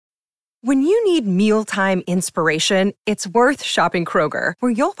When you need mealtime inspiration, it's worth shopping Kroger,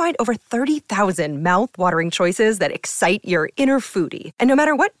 where you'll find over 30,000 mouth-watering choices that excite your inner foodie. And no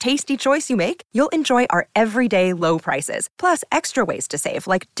matter what tasty choice you make, you'll enjoy our everyday low prices, plus extra ways to save,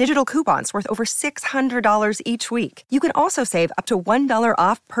 like digital coupons worth over $600 each week. You can also save up to $1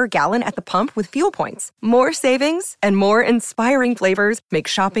 off per gallon at the pump with fuel points. More savings and more inspiring flavors make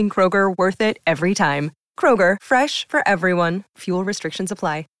shopping Kroger worth it every time. Kroger, fresh for everyone. Fuel restrictions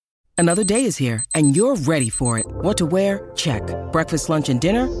apply. Another day is here, and you're ready for it. What to wear? Check. Breakfast, lunch, and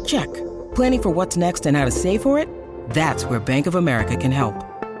dinner? Check. Planning for what's next and how to save for it? That's where Bank of America can help.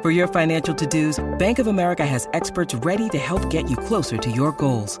 For your financial to-dos, Bank of America has experts ready to help get you closer to your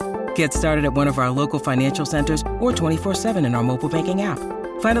goals. Get started at one of our local financial centers or 24/7 in our mobile banking app.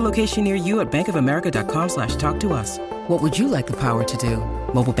 Find a location near you at bankofamerica.com/talktous. What would you like the power to do?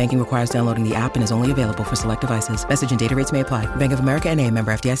 Mobile banking requires downloading the app and is only available for select devices. Message and data rates may apply. Bank of America N.A.,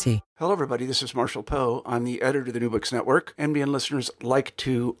 member FDIC. Hello, everybody. This is Marshall Poe. I'm the editor of the New Books Network. NBN listeners like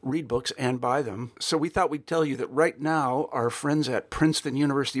to read books and buy them. So we thought we'd tell you that right now, our friends at Princeton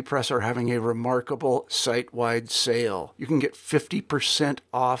University Press are having a remarkable site-wide sale. You can get 50%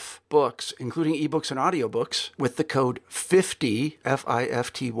 off books, including ebooks and audiobooks, with the code 50,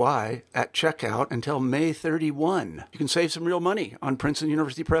 F-I-F-T-Y, at checkout until May 31. You can save some real money on Princeton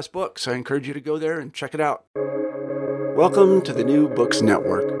University Press books. I encourage you to go there and check it out. Welcome to the New Books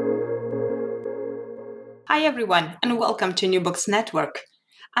Network. Hi everyone, and welcome to New Books Network.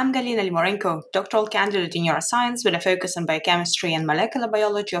 I'm Galina Limorenko, doctoral candidate in neuroscience with a focus on biochemistry and molecular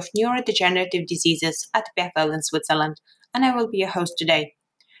biology of neurodegenerative diseases at BFL in Switzerland, and I will be your host today.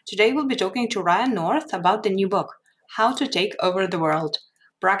 Today we'll be talking to Ryan North about the new book, How to Take Over the World: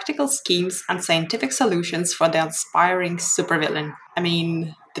 Practical Schemes and Scientific Solutions for the Inspiring Supervillain. I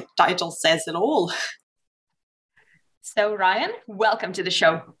mean, the title says it all. So Ryan, welcome to the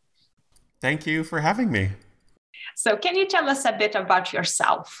show. Thank you for having me. So can you tell us a bit about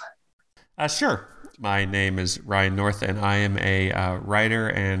yourself? Sure. My name is Ryan North, and I am a writer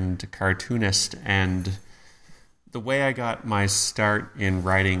and cartoonist. And the way I got my start in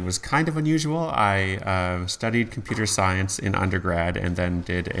writing was kind of unusual. I studied computer science in undergrad and then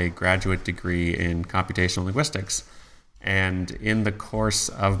did a graduate degree in computational linguistics. And in the course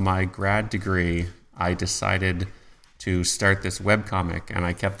of my grad degree, I decided to start this webcomic, and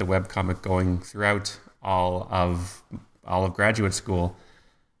I kept the webcomic going throughout all of graduate school.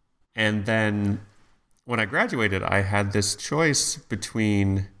 And then when I graduated, I had this choice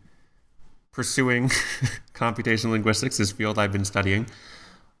between pursuing computational linguistics, this field I've been studying,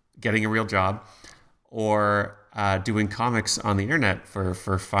 getting a real job, or doing comics on the internet for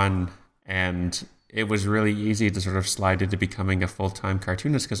fun. And it was really easy to sort of slide into becoming a full-time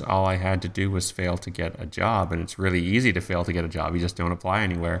cartoonist because all I had to do was fail to get a job. And it's really easy to fail to get a job. You just don't apply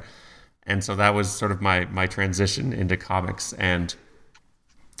anywhere. And so that was sort of my transition into comics. And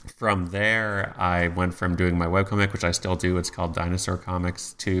from there, I went from doing my webcomic, which I still do, it's called Dinosaur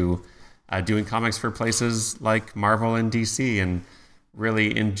Comics, to doing comics for places like Marvel and DC, and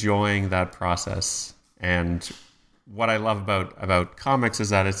really enjoying that process. And what I love about comics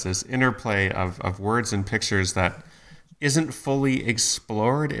is that it's this interplay of words and pictures that isn't fully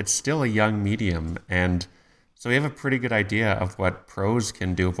explored. It's still a young medium. And so we have a pretty good idea of what prose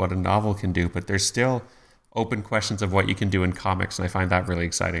can do, of what a novel can do, but there's still open questions of what you can do in comics. And I find that really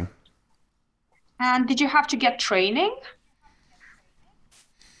exciting. And did you have to get training?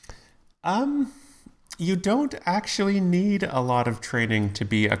 You don't actually need a lot of training to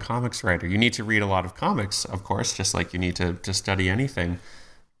be a comics writer. You need to read a lot of comics, of course, just like you need to study anything.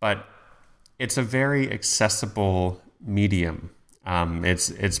 But it's a very accessible medium.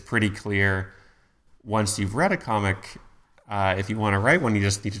 It's pretty clear once you've read a comic, if you want to write one, you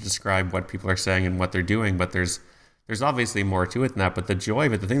just need to describe what people are saying and what they're doing. But there's obviously more to it than that. But the joy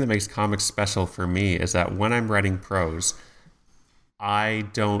of it, the thing that makes comics special for me is that when I'm writing prose, I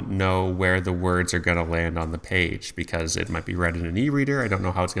don't know where the words are going to land on the page because it might be read in an e-reader. I don't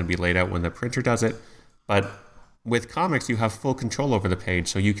know how it's going to be laid out when the printer does it. But with comics, you have full control over the page.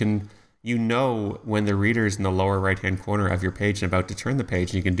 So you know when the reader's in the lower right-hand corner of your page and about to turn the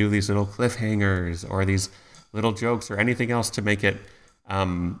page, and you can do these little cliffhangers or these little jokes or anything else to make it,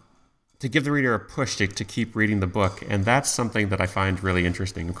 to give the reader a push to keep reading the book. And that's something that I find really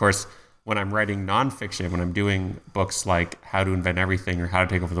interesting. Of course, when I'm writing nonfiction, when I'm doing books like How to Invent Everything or How to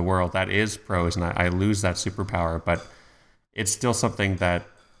Take Over the World, that is prose, and I lose that superpower, but it's still something that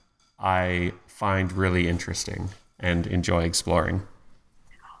I find really interesting and enjoy exploring.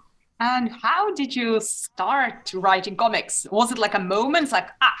 And how did you start writing comics? Was it like a moment, like,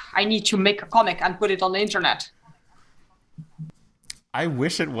 I need to make a comic and put it on the internet? I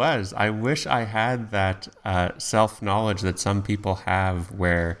wish it was. I wish I had that self-knowledge that some people have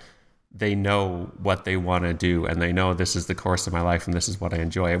where they know what they want to do and they know this is the course of my life and this is what I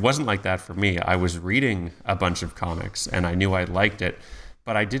enjoy. It wasn't like that for me. I was reading a bunch of comics and I knew I liked it,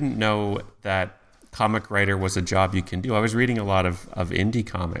 but I didn't know that comic writer was a job you can do. I was reading a lot of indie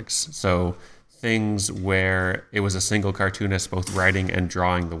comics. So things where it was a single cartoonist both writing and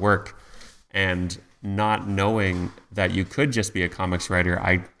drawing the work. And not knowing that you could just be a comics writer,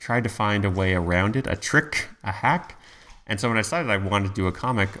 I tried to find a way around it, a trick, a hack. And so when I decided I wanted to do a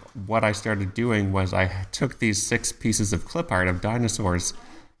comic, what I started doing was I took these 6 pieces of clip art of dinosaurs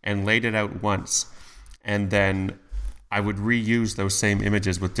and laid it out once. And then I would reuse those same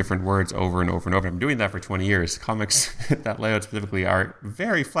images with different words over and over and over. I'm doing that for 20 years. Comics, that layout specifically, are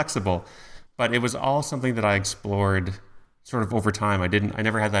very flexible. But it was all something that I explored sort of over time. I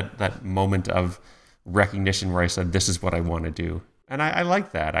never had that moment of recognition where I said, this is what I want to do. And I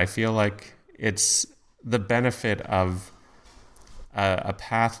like that. I feel like it's the benefit of a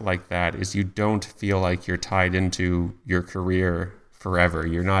path like that is you don't feel like you're tied into your career forever.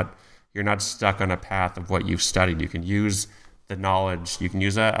 You're not stuck on a path of what you've studied. You can use the knowledge. You can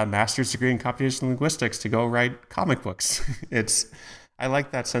use a master's degree in computational linguistics to go write comic books. I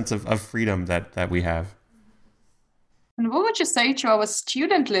like that sense of freedom that we have. And what would you say to our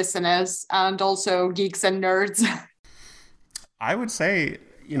student listeners and also geeks and nerds? I would say,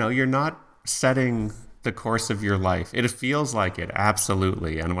 you're not setting the course of your life. It feels like it,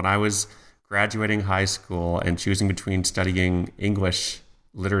 absolutely. And when I was graduating high school and choosing between studying English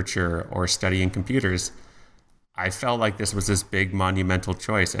literature or studying computers, I felt like this was this big monumental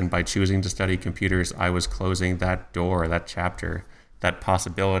choice. And by choosing to study computers, I was closing that door, that chapter, that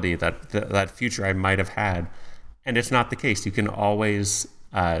possibility, that future I might have had. And it's not the case. You can always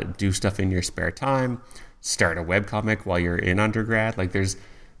do stuff in your spare time, start a webcomic while you're in undergrad. Like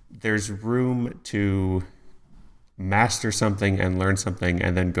there's room to master something and learn something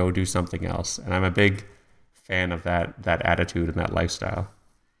and then go do something else. And I'm a big fan of that attitude and that lifestyle.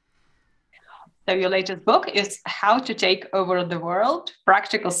 So your latest book is How to Take Over the World,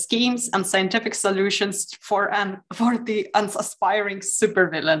 Practical Schemes and Scientific Solutions for the Unaspiring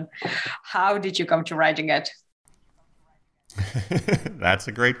Supervillain. How did you come to writing it? That's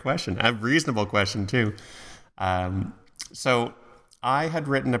a great question. A reasonable question, too. So I had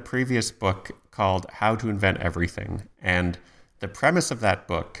written a previous book called How to Invent Everything. And the premise of that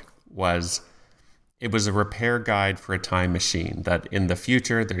book was it was a repair guide for a time machine, that in the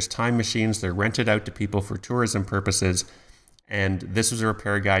future, there's time machines. They're rented out to people for tourism purposes. And this was a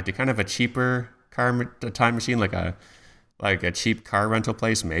repair guide to kind of a cheaper time machine, like a cheap car rental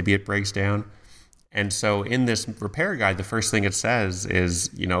place. Maybe it breaks down. And so in this repair guide, the first thing it says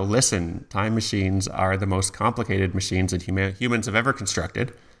is, listen, time machines are the most complicated machines that humans have ever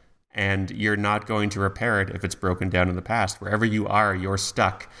constructed. And you're not going to repair it if it's broken down in the past. Wherever you are, you're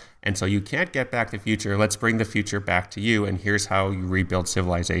stuck. And so you can't get back the future. Let's bring the future back to you. And here's how you rebuild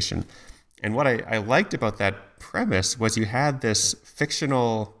civilization. And what I liked about that premise was you had this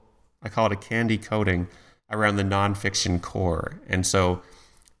fictional, I call it a candy coating, around the nonfiction core. And so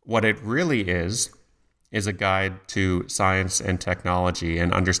what it really is a guide to science and technology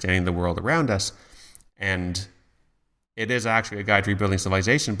and understanding the world around us. And it is actually a guide to rebuilding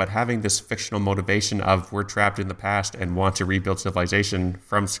civilization, but having this fictional motivation of we're trapped in the past and want to rebuild civilization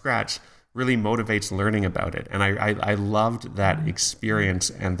from scratch really motivates learning about it. And I loved that experience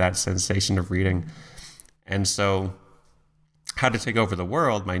and that sensation of reading. And so How to Take Over the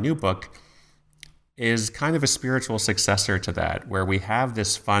World, my new book, is kind of a spiritual successor to that, where we have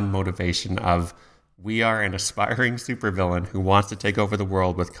this fun motivation of we are an aspiring supervillain who wants to take over the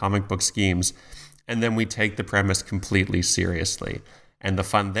world with comic book schemes, and then we take the premise completely seriously. And the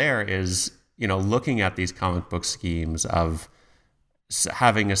fun there is, looking at these comic book schemes of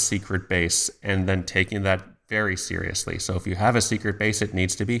having a secret base and then taking that very seriously. So if you have a secret base, it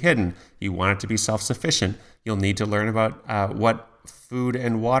needs to be hidden. You want it to be self-sufficient. You'll need to learn about what food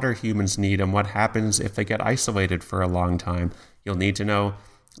and water humans need and what happens if they get isolated for a long time. You'll need to know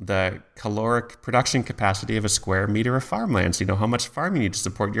the caloric production capacity of a square meter of farmland. So you know how much farm you need to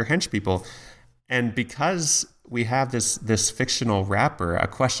support your hench people. And because we have this fictional wrapper, a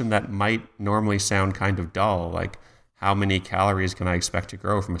question that might normally sound kind of dull, like how many calories can I expect to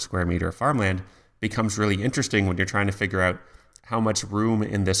grow from a square meter of farmland, becomes really interesting when you're trying to figure out how much room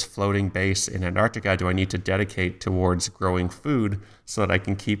in this floating base in Antarctica do I need to dedicate towards growing food so that I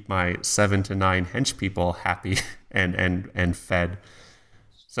can keep my 7 to 9 hench people happy and fed.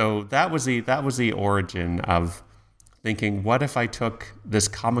 So that was the origin of thinking, what if I took this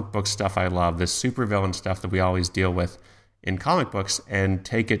comic book stuff I love, this supervillain stuff that we always deal with, in comic books and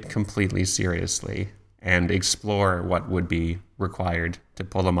take it completely seriously and explore what would be required to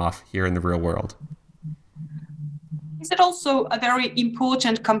pull them off here in the real world. Is it also a very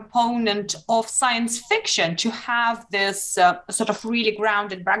important component of science fiction to have this sort of really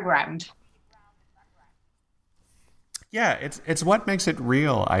grounded background? Yeah, it's what makes it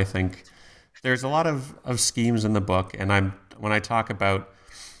real, I think. There's a lot of schemes in the book, and when I talk about,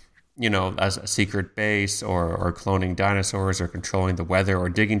 as a secret base or cloning dinosaurs or controlling the weather or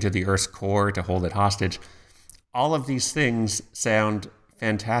digging to the Earth's core to hold it hostage, all of these things sound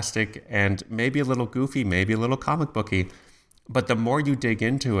fantastic and maybe a little goofy, maybe a little comic booky, but the more you dig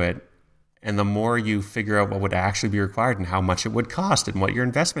into it and the more you figure out what would actually be required and how much it would cost and what your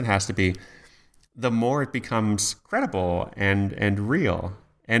investment has to be, the more it becomes credible and real.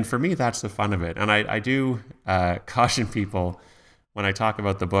 And for me, that's the fun of it. And I do caution people when I talk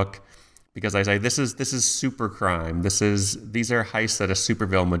about the book, because I say this is super crime. These are heists that a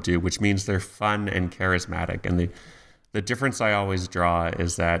supervillain would do, which means they're fun and charismatic. And the difference I always draw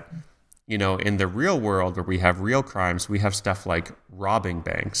is that, in the real world where we have real crimes, we have stuff like robbing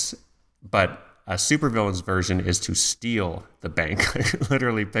banks, but a supervillain's version is to steal the bank,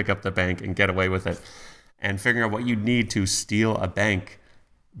 literally pick up the bank and get away with it. And figuring out what you need to steal a bank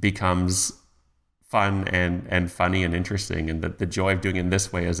becomes fun and funny and interesting. And the joy of doing it in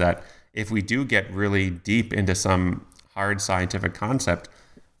this way is that if we do get really deep into some hard scientific concept,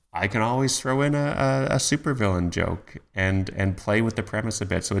 I can always throw in a supervillain joke and play with the premise a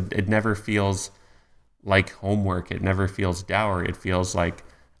bit. So it never feels like homework. It never feels dour. It feels like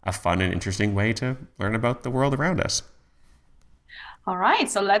a fun and interesting way to learn about the world around us. All right,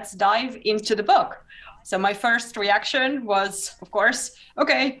 so let's dive into the book. So my first reaction was, of course,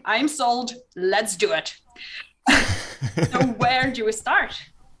 okay, I'm sold. Let's do it. So where do we start?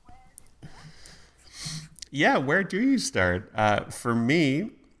 Yeah, where do you start? For me,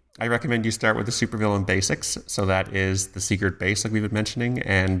 I recommend you start with the supervillain basics. So that is the secret base, like we've been mentioning,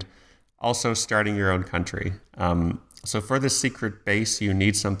 and also starting your own country. So for the secret base, you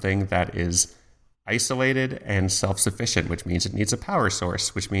need something that is isolated and self-sufficient, which means it needs a power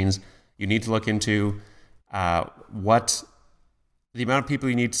source, which means you need to look into what the amount of people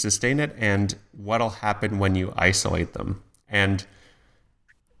you need to sustain it and what'll happen when you isolate them. And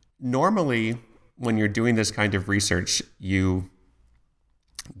normally, when you're doing this kind of research, you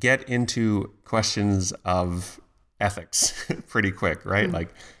get into questions of ethics pretty quick, right? Mm-hmm.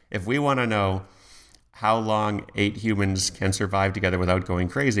 Like, if we want to know how long 8 humans can survive together without going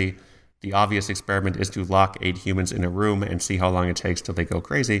crazy, the obvious experiment is to lock 8 humans in a room and see how long it takes till they go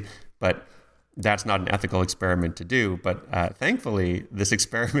crazy. But that's not an ethical experiment to do. But thankfully, this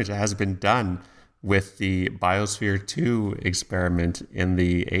experiment has been done with the Biosphere 2 experiment in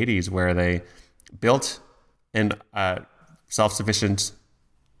the 80s, where they built a self-sufficient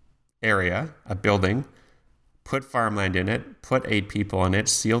area, a building, put farmland in it, put 8 people in it,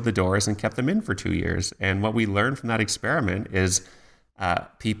 sealed the doors, and kept them in for 2 years. And what we learned from that experiment is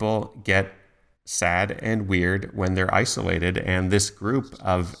people get sad and weird when they're isolated. And this group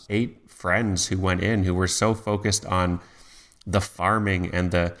of 8 friends who went in, who were so focused on the farming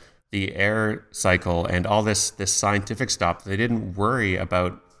and the air cycle and all this scientific stuff, they didn't worry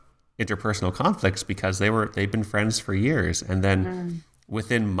about interpersonal conflicts because they'd been friends for years. And then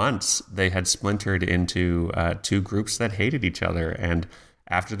within months, they had splintered into 2 groups that hated each other. And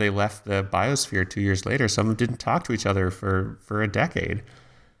after they left the biosphere 2 years later, some of them didn't talk to each other for a decade.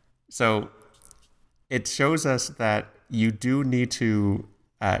 So it shows us that you do need to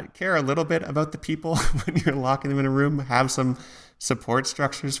care a little bit about the people when you're locking them in a room, have some support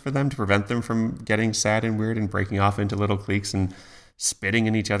structures for them to prevent them from getting sad and weird and breaking off into little cliques and spitting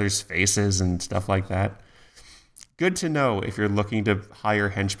in each other's faces and stuff like that. Good to know if you're looking to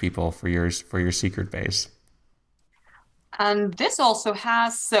hire hench people for your secret base. And this also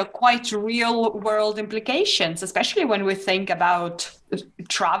has quite real world implications, especially when we think about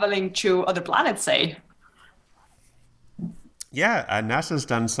traveling to other planets, say. Yeah, NASA's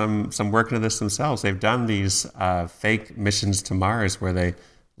done some work into this themselves. They've done these fake missions to Mars where they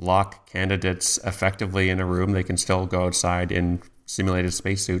lock candidates effectively in a room. They can still go outside in simulated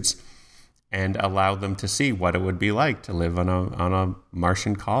spacesuits and allow them to see what it would be like to live on a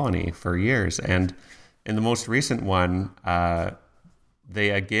Martian colony for years. And in the most recent one,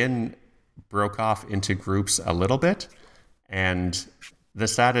 they again broke off into groups a little bit. And the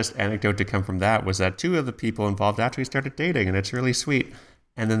saddest anecdote to come from that was that 2 of the people involved actually started dating, and it's really sweet.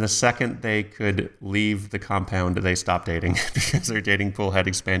 And then the second they could leave the compound, they stopped dating because their dating pool had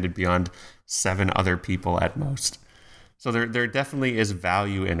expanded beyond 7 other people at most. So there definitely is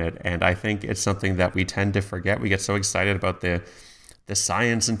value in it. And I think it's something that we tend to forget. We get so excited about the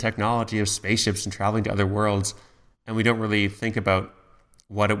science and technology of spaceships and traveling to other worlds, and we don't really think about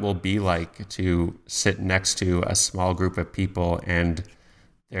what it will be like to sit next to a small group of people and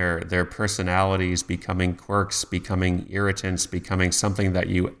their personalities becoming quirks, becoming irritants, becoming something that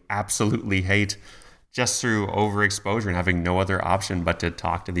you absolutely hate just through overexposure and having no other option but to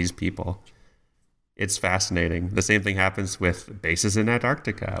talk to these people. It's fascinating. The same thing happens with bases in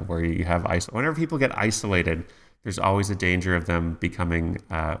Antarctica, where you have whenever people get isolated, there's always a danger of them becoming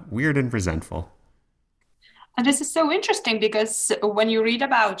weird and resentful. And this is so interesting because when you read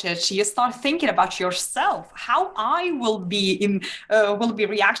about it, you start thinking about yourself, how I will be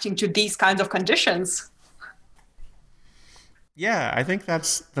reacting to these kinds of conditions. Yeah, I think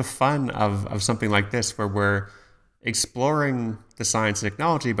that's the fun of something like this, where we're exploring the science and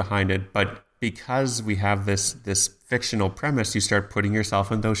technology behind it, but because we have this fictional premise, you start putting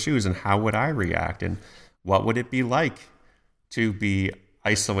yourself in those shoes, and how would I react, and what would it be like to be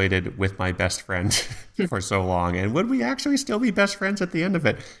isolated with my best friend for so long? And would we actually still be best friends at the end of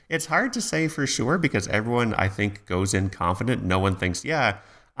it? It's hard to say for sure, because everyone, I think, goes in confident. No one thinks, yeah,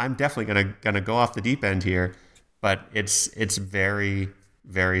 I'm definitely gonna go off the deep end here. But it's very,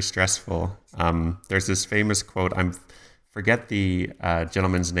 very stressful. There's this famous quote, I forget the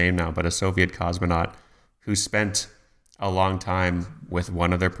gentleman's name now, but a Soviet cosmonaut who spent a long time with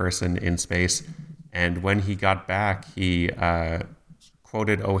one other person in space. And when he got back, he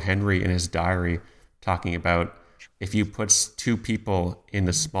quoted O. Henry in his diary, talking about, if you put two people in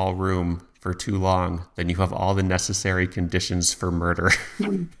a small room for too long, then you have all the necessary conditions for murder.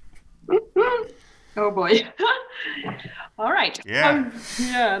 Oh boy. All right. Yeah.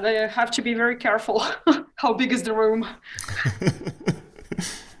 Yeah, they have to be very careful. How big is the room?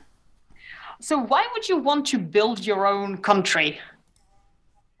 So why would you want to build your own country?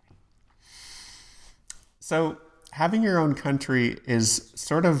 So having your own country is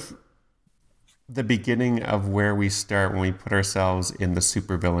sort of the beginning of where we start when we put ourselves in the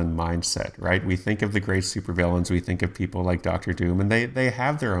supervillain mindset, right? We think of the great supervillains, we think of people like Dr. Doom, and they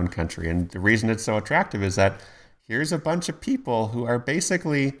have their own country. And the reason it's so attractive is that here's a bunch of people who are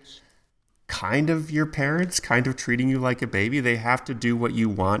basically kind of your parents, kind of treating you like a baby. They have to do what you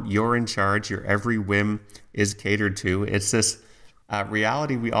want. You're in charge. Your every whim is catered to. It's this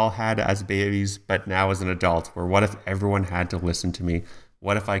reality we all had as babies, but now as an adult, where what if everyone had to listen to me?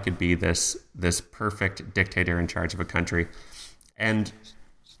 What if I could be this perfect dictator in charge of a country? And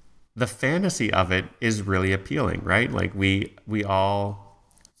the fantasy of it is really appealing, right? Like we all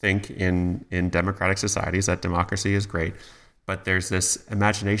think in democratic societies that democracy is great, but there's this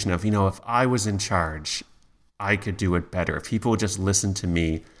imagination of, if I was in charge, I could do it better. If people would just listen to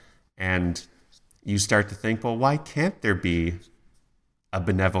me. And you start to think, well, why can't there be a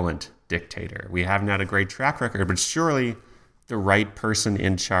benevolent dictator? We haven't had a great track record, but surely the right person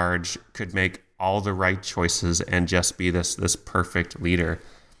in charge could make all the right choices and just be this perfect leader.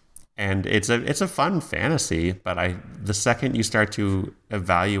 And it's a fun fantasy, but the second you start to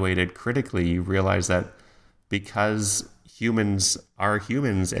evaluate it critically, you realize that because humans are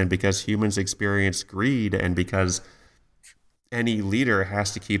humans, and because humans experience greed, and because any leader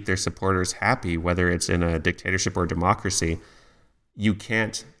has to keep their supporters happy, whether it's in a dictatorship or democracy, you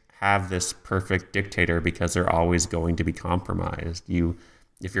can't have this perfect dictator, because they're always going to be compromised.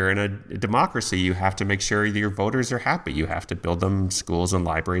 If you're in a democracy, you have to make sure that your voters are happy. You have to build them schools and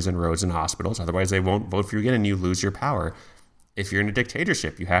libraries and roads and hospitals. Otherwise, they won't vote for you again and you lose your power. If you're in a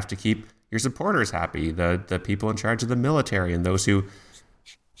dictatorship, you have to keep your supporters happy, the people in charge of the military, and those who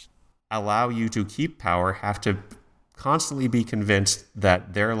allow you to keep power have to constantly be convinced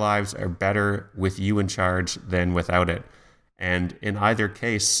that their lives are better with you in charge than without it. And in either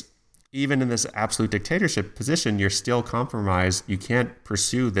case, even in this absolute dictatorship position, you're still compromised. You can't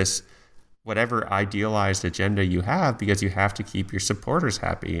pursue this whatever idealized agenda you have, because you have to keep your supporters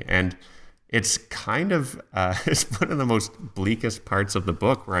happy. And it's kind of it's one of the most bleakest parts of the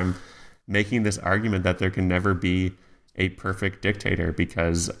book, where I'm making this argument that there can never be a perfect dictator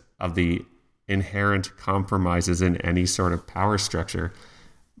because of the inherent compromises in any sort of power structure.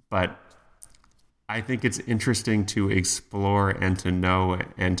 But I think it's interesting to explore and to know,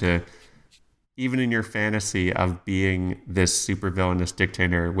 and to, even in your fantasy of being this supervillainous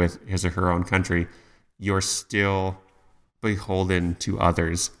dictator with his or her own country, you're still beholden to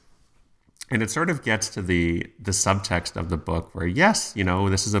others. And it sort of gets to the subtext of the book, where yes,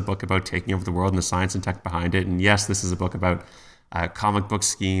 this is a book about taking over the world and the science and tech behind it. And yes, this is a book about comic book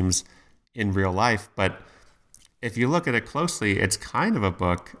schemes in real life. But if you look at it closely, it's kind of a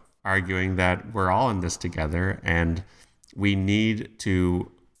book arguing that we're all in this together, and we need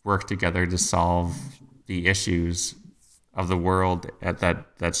to work together to solve the issues of the world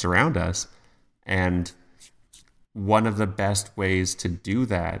that surround us. And one of the best ways to do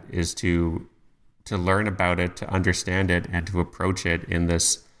that is to learn about it, to understand it, and to approach it in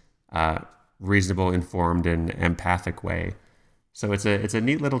this reasonable, informed, and empathic way. So it's a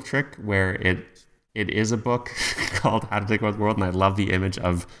neat little trick where it is a book called How to Take Over the World, and I love the image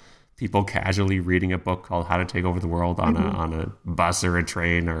of people casually reading a book called How to Take Over the World on a bus or a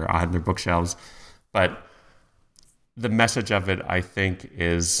train or on their bookshelves. But the message of it, I think,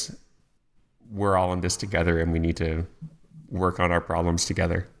 is we're all in this together and we need to work on our problems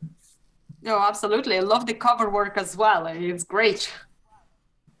together. No, absolutely. I love the cover work as well. It's great.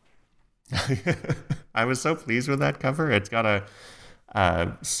 I was so pleased with that cover. It's got a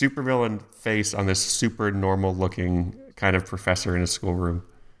supervillain face on this super normal looking kind of professor in a schoolroom.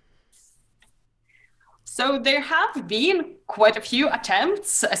 So there have been quite a few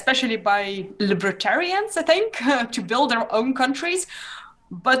attempts, especially by libertarians, I think, to build their own countries,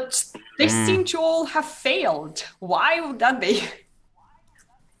 but they seem to all have failed. Why would that be?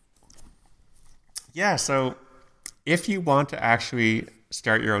 Yeah, so if you want to actually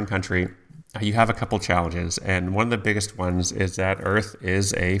start your own country, you have a couple challenges. And one of the biggest ones is that Earth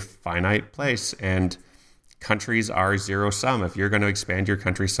is a finite place and countries are zero sum. If you're going to expand your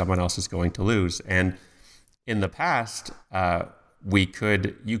country, someone else is going to lose. And in the past, you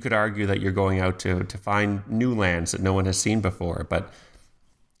could argue that you're going out to find new lands that no one has seen before. But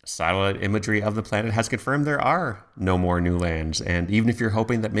satellite imagery of the planet has confirmed there are no more new lands. And even if you're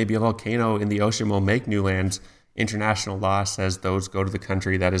hoping that maybe a volcano in the ocean will make new lands, international law says those go to the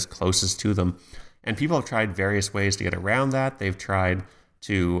country that is closest to them. And people have tried various ways to get around that. They've tried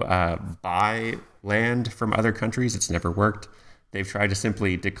to buy land from other countries. It's never worked. They've tried to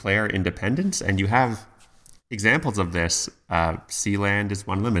simply declare independence. And you have examples of this. Sealand is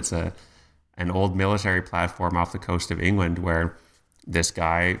one of them. It's an old military platform off the coast of England where this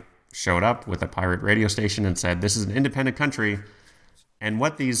guy showed up with a pirate radio station and said, this is an independent country. And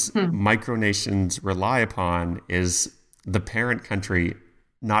what these micronations rely upon is the parent country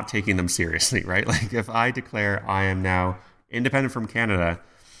not taking them seriously, right? Like if I declare I am now independent from Canada,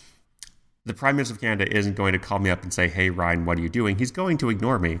 the Prime Minister of Canada isn't going to call me up and say, hey, Ryan, what are you doing? He's going to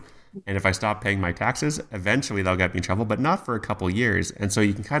ignore me. And if I stop paying my taxes, eventually they'll get me in trouble, but not for a couple years. And so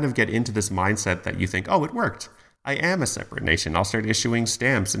you can kind of get into this mindset that you think, oh, it worked. I am a separate nation. I'll start issuing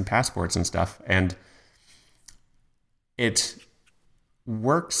stamps and passports and stuff. And it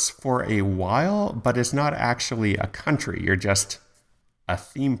works for a while, but it's not actually a country. You're just a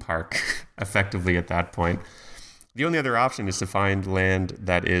theme park, effectively, at that point. The only other option is to find land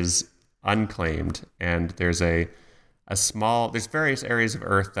that is unclaimed. And there's there's various areas of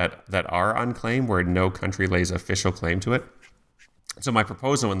Earth that are unclaimed where no country lays official claim to it. So my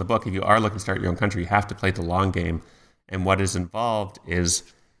proposal in the book, if you are looking to start your own country, you have to play the long game. And what is involved is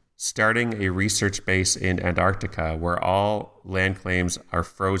starting a research base in Antarctica where all land claims are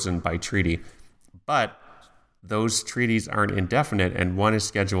frozen by treaty. But those treaties aren't indefinite, and one is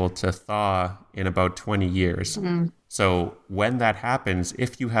scheduled to thaw in about 20 years. So when that happens,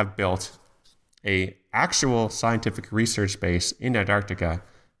 if you have built a actual scientific research base in Antarctica,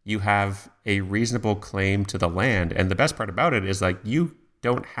 you have a reasonable claim to the land. And the best part about it is like you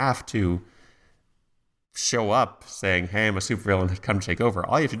don't have to show up saying, hey, I'm a supervillain, come take over.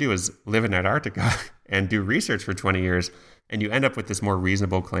 All you have to do is live in Antarctica and do research for 20 years, and you end up with this more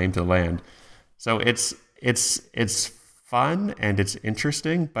reasonable claim to the land. So it's fun and it's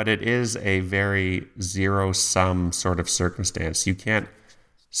interesting, but it is a very zero-sum sort of circumstance. You can't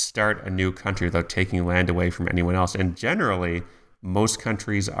start a new country without taking land away from anyone else. And generally, most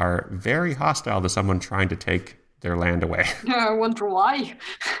countries are very hostile to someone trying to take their land away. I wonder why.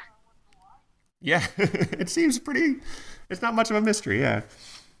 Yeah, it seems it's not much of a mystery, yeah.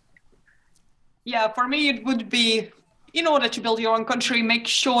 Yeah, for me it would be, in order to build your own country, make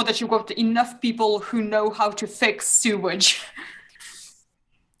sure that you've got enough people who know how to fix sewage.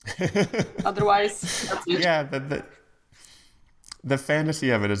 Otherwise, that's it. Yeah, the fantasy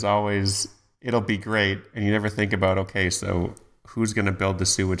of it is always, it'll be great, and you never think about, okay, so who's going to build the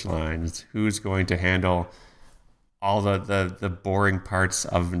sewage lines? Who's going to handle all the boring parts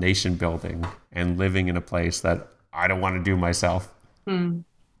of nation building and living in a place that I don't want to do myself?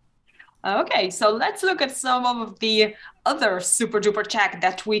 Okay, so let's look at some of the other super duper tech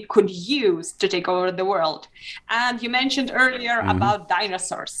that we could use to take over the world. And you mentioned earlier about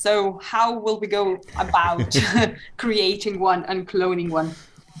dinosaurs. So how will we go about creating one and cloning one?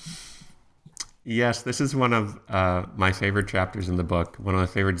 Yes, this is one of my favorite chapters in the book, one of my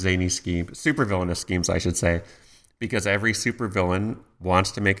favorite zany schemes, super villainous schemes, I should say. because every supervillain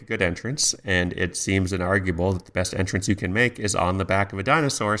wants to make a good entrance, and it seems inarguable that the best entrance you can make is on the back of a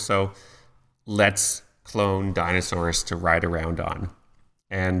dinosaur, so let's clone dinosaurs to ride around on.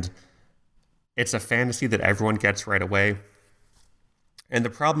 And it's a fantasy that everyone gets right away. And the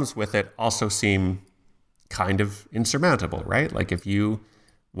problems with it also seem kind of insurmountable, right? Like if you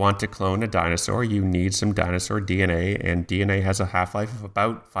want to clone a dinosaur, you need some dinosaur DNA, and DNA has a half-life of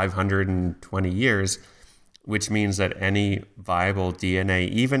about 520 years, which means that any viable DNA,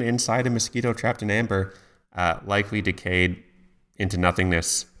 even inside a mosquito trapped in amber, likely decayed into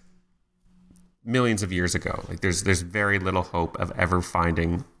nothingness millions of years ago. Like there's very little hope of ever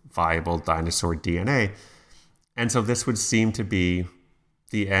finding viable dinosaur DNA. And so this would seem to be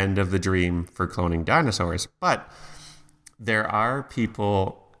the end of the dream for cloning dinosaurs. But there are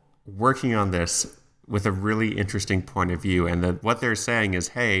people working on this with a really interesting point of view. And what they're saying is,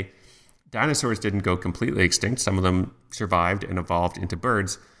 hey, dinosaurs didn't go completely extinct. Some of them survived and evolved into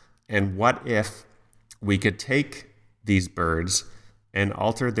birds. And what if we could take these birds and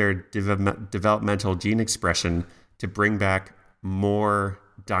alter their developmental gene expression to bring back more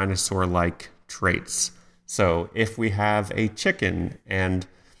dinosaur-like traits? So if we have a chicken and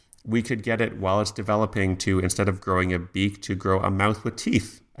we could get it while it's developing to, instead of growing a beak, to grow a mouth with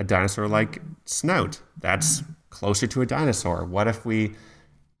teeth, a dinosaur-like snout, that's closer to a dinosaur. What if we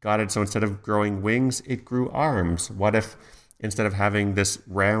got it so instead of growing wings, it grew arms? What if instead of having this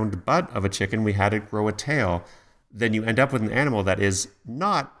round butt of a chicken, we had it grow a tail? Then you end up with an animal that is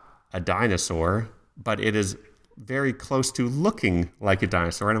not a dinosaur, but it is very close to looking like a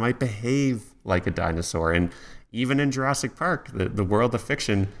dinosaur, and it might behave like a dinosaur. And even in Jurassic Park, the world of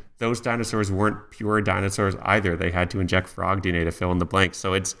fiction, those dinosaurs weren't pure dinosaurs either. They had to inject frog DNA to fill in the blanks.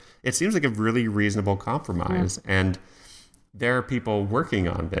 So it seems like a really reasonable compromise. Yeah. And there are people working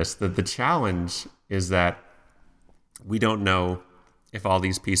on this. The challenge is that we don't know if all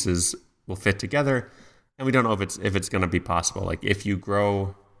these pieces will fit together, and we don't know if it's going to be possible. Like if you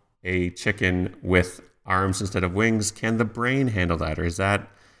grow a chicken with arms instead of wings, can the brain handle that, or is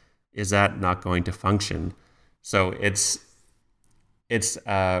that not going to function? So it's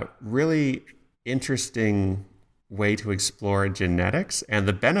a really interesting way to explore genetics, and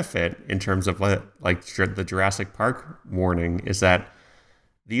the benefit in terms of like the Jurassic Park warning is that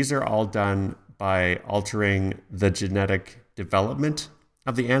these are all done by altering the genetic development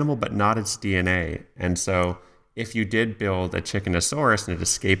of the animal, but not its DNA. And so if you did build a Chickenosaurus and it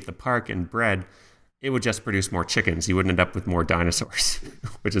escaped the park and bred, it would just produce more chickens. You wouldn't end up with more dinosaurs,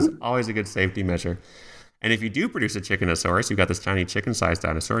 which is always a good safety measure. And if you do produce a Chickenosaurus, you've got this tiny chicken-sized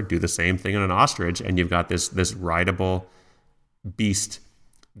dinosaur, do the same thing on an ostrich, and you've got this rideable beast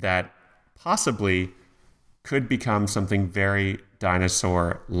that possibly could become something very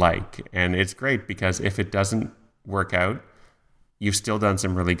dinosaur-like. And it's great because if it doesn't work out, you've still done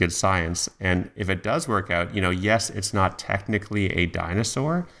some really good science. And if it does work out, yes, it's not technically a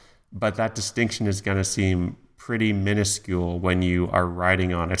dinosaur, but that distinction is going to seem pretty minuscule when you are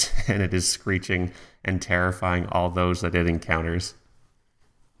riding on it and it is screeching and terrifying all those that it encounters.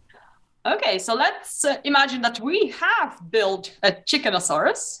 Okay, so let's imagine that we have built a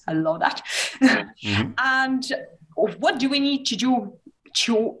Chickenosaurus. I love that. Mm-hmm. And what do we need to do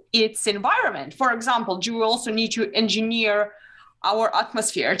to its environment? For example, do we also need to engineer our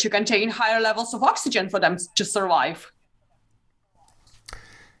atmosphere to contain higher levels of oxygen for them to survive?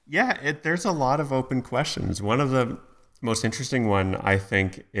 Yeah, there's a lot of open questions. One of the most interesting one, I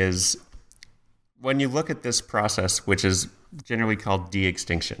think, is when you look at this process, which is generally called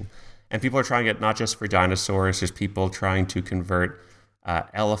de-extinction, and people are trying it not just for dinosaurs, there's people trying to convert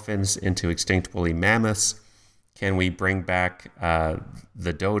elephants into extinct woolly mammoths. Can we bring back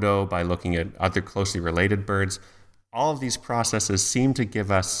the dodo by looking at other closely related birds? All of these processes seem to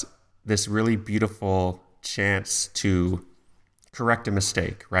give us this really beautiful chance to correct a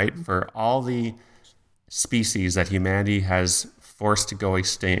mistake, right? For all the species that humanity has forced to go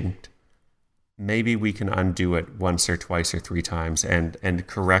extinct, maybe we can undo it once or twice or three times and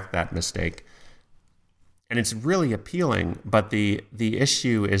correct that mistake. And it's really appealing, but the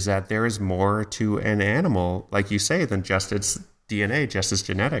issue is that there is more to an animal, like you say, than just its DNA, just its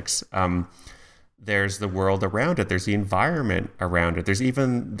genetics. There's the world around it. There's the environment around it. There's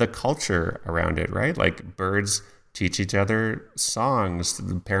even the culture around it, right? Like birds teach each other songs.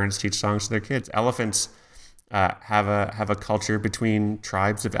 The parents teach songs to their kids. Elephants have a culture between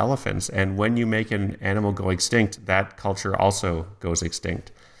tribes of elephants. And when you make an animal go extinct, that culture also goes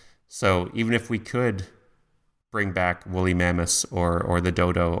extinct. So even if we could bring back woolly mammoths or the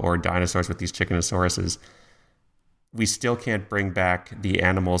dodo or dinosaurs with these Chickenosauruses, we still can't bring back the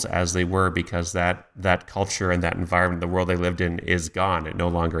animals as they were because that culture and that environment, the world they lived in, is gone. It no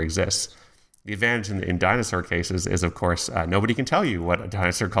longer exists. The advantage in dinosaur cases is, of course, nobody can tell you what a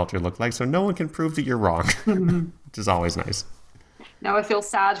dinosaur culture looked like, so no one can prove that you're wrong, which is always nice. Now I feel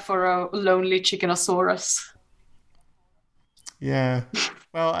sad for a lonely Chickenosaurus. Yeah.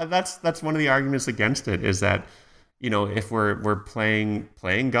 Well, that's one of the arguments against it, is that, if we're playing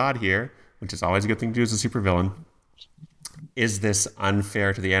God here, which is always a good thing to do as a supervillain, is this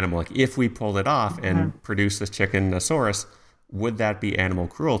unfair to the animal? Like, if we pulled it off and produced this Chickenosaurus, would that be animal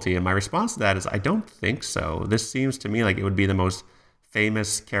cruelty? And my response to that is, I don't think so. This seems to me like it would be the most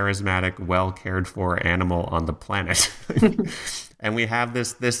famous, charismatic, well cared for animal on the planet. And we have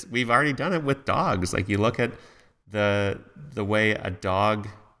this, we've already done it with dogs. Like, you look at the way a dog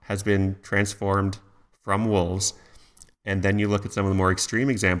has been transformed from wolves, and then you look at some of the more extreme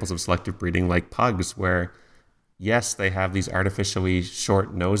examples of selective breeding, like pugs, where yes, they have these artificially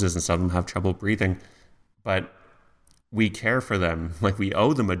short noses and some of them have trouble breathing, but we care for them. Like, we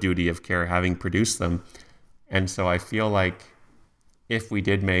owe them a duty of care having produced them. And so I feel like if we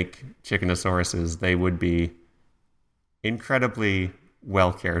did make Chickenosauruses, they would be incredibly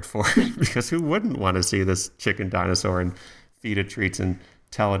well cared for, because who wouldn't want to see this chicken dinosaur and feed it treats and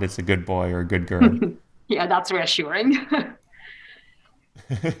tell it it's a good boy or a good girl? Yeah, that's reassuring.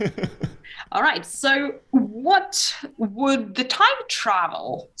 All right, so what would the time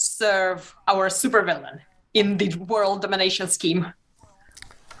travel serve our supervillain in the world domination scheme?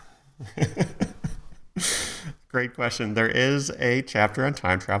 Great question. There is a chapter on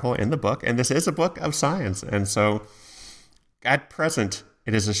time travel in the book, and this is a book of science. And so at present,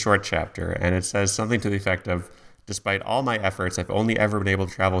 it is a short chapter, and it says something to the effect of, despite all my efforts, I've only ever been able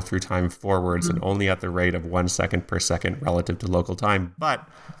to travel through time forwards and only at the rate of 1 second per second relative to local time. But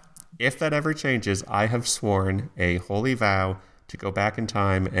if that ever changes, I have sworn a holy vow to go back in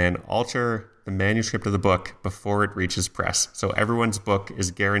time and alter the manuscript of the book before it reaches press. So everyone's book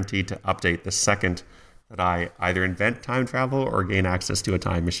is guaranteed to update the second that I either invent time travel or gain access to a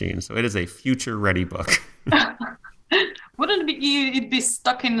time machine. So it is a future-ready book. Wouldn't it be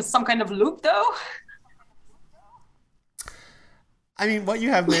stuck in some kind of loop, though? I mean, what you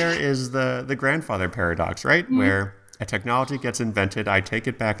have there is the grandfather paradox, right? Mm-hmm. Where a technology gets invented, I take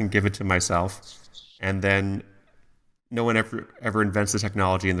it back and give it to myself, and then no one ever invents the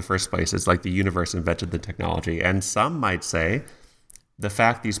technology in the first place. It's like the universe invented the technology. And some might say the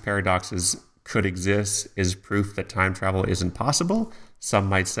fact these paradoxes could exist is proof that time travel isn't possible. Some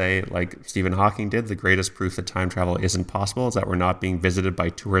might say, like Stephen Hawking did, the greatest proof that time travel isn't possible is that we're not being visited by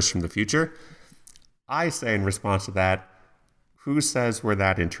tourists from the future. I say in response to that, who says we're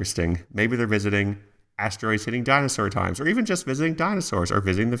that interesting? Maybe they're visiting asteroids hitting dinosaur times, or even just visiting dinosaurs or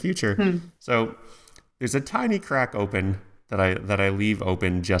visiting the future. So there's a tiny crack open that I leave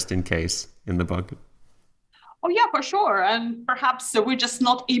open just in case in the book. Oh, yeah, for sure. And perhaps we're just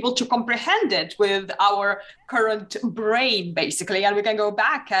not able to comprehend it with our current brain, basically. And we can go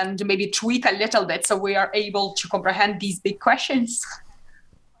back and maybe tweak a little bit so we are able to comprehend these big questions.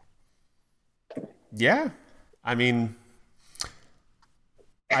 Yeah. I mean,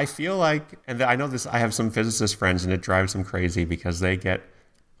 I feel like, and I know this, I have some physicist friends and it drives them crazy because they get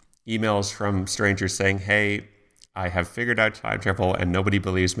emails from strangers saying, hey, I have figured out time travel and nobody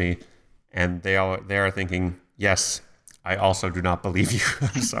believes me. And they are thinking, yes, I also do not believe you.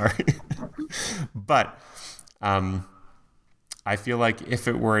 I'm sorry. But I feel like if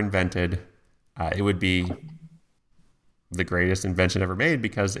it were invented, it would be the greatest invention ever made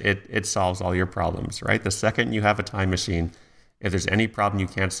because it solves all your problems, right? The second you have a time machine, if there's any problem you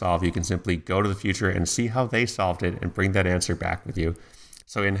can't solve, you can simply go to the future and see how they solved it and bring that answer back with you.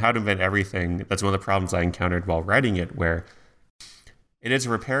 So in How to Invent Everything, that's one of the problems I encountered while writing it, where it is a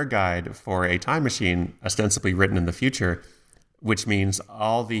repair guide for a time machine ostensibly written in the future, which means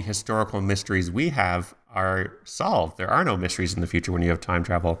all the historical mysteries we have are solved. There are no mysteries in the future when you have time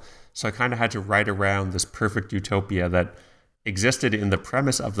travel. So I kind of had to write around this perfect utopia that existed in the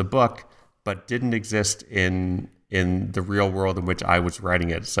premise of the book, but didn't exist in the real world in which I was writing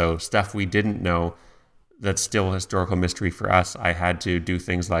it. So stuff we didn't know that's still historical mystery for us, I had to do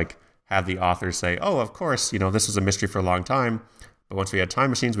things like have the author say, oh, of course, this was a mystery for a long time. But once we had time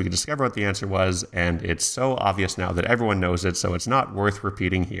machines, we could discover what the answer was. And it's so obvious now that everyone knows it. So it's not worth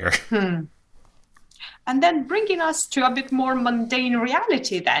repeating here. And then bringing us to a bit more mundane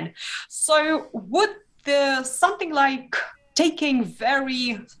reality then. So would something like taking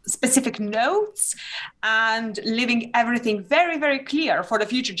very specific notes and leaving everything very, very clear for the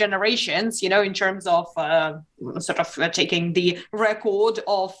future generations, in terms of taking the record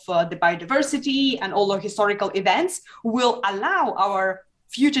of the biodiversity and all the historical events, will allow our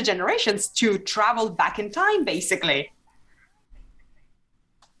future generations to travel back in time, basically.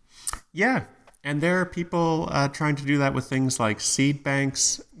 Yeah. And there are people trying to do that with things like seed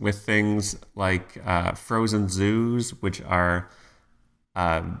banks, with things like frozen zoos, which are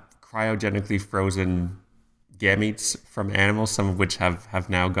cryogenically frozen gametes from animals, some of which have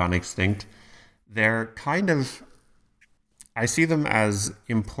now gone extinct. They're I see them as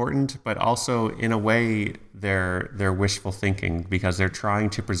important, but also in a way they're wishful thinking, because they're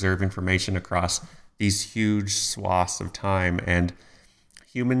trying to preserve information across these huge swaths of time, and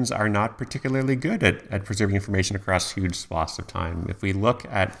humans are not particularly good at preserving information across huge swaths of time. If we look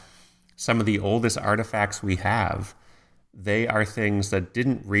at some of the oldest artifacts we have, they are things that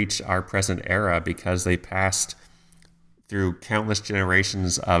didn't reach our present era because they passed through countless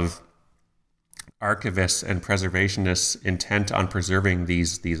generations of archivists and preservationists intent on preserving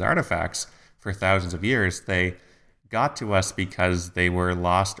these artifacts for thousands of years. They got to us because they were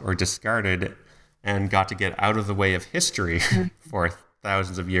lost or discarded and got to get out of the way of history for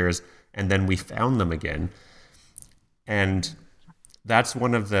thousands of years, and then we found them again. And that's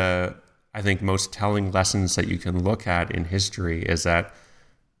one of the, I think, most telling lessons that you can look at in history, is that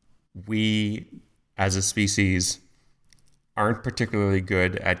we, as a species, aren't particularly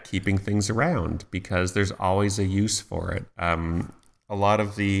good at keeping things around because there's always a use for it. A lot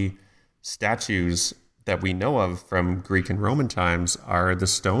of the statues that we know of from Greek and Roman times are the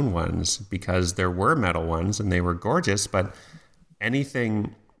stone ones, because there were metal ones and they were gorgeous, but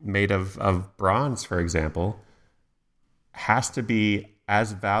anything made of bronze, for example, has to be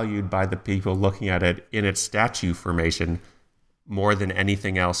as valued by the people looking at it in its statue formation more than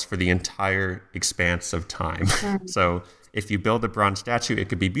anything else for the entire expanse of time. So if you build a bronze statue, it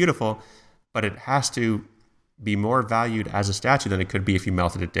could be beautiful, but it has to be more valued as a statue than it could be if you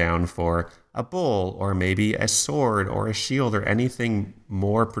melted it down for a bowl or maybe a sword or a shield or anything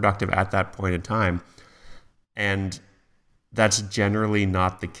more productive at that point in time. And that's generally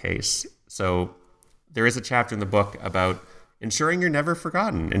not the case. So there is a chapter in the book about ensuring you're never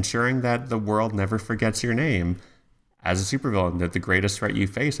forgotten, ensuring that the world never forgets your name as a supervillain, that the greatest threat you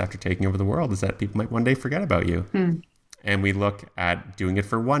face after taking over the world is that people might one day forget about you. And we look at doing it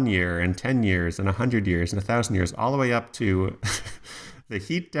for 1 year and 10 years and 100 years and 1,000 years, all the way up to the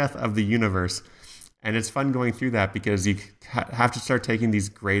heat death of the universe. And it's fun going through that because you have to start taking these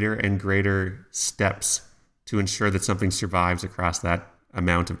greater and greater steps to ensure that something survives across that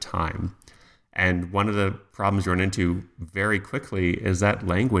amount of time. And one of the problems you run into very quickly is that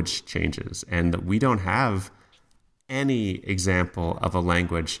language changes, and that we don't have any example of a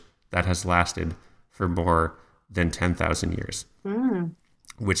language that has lasted for more than 10,000 years.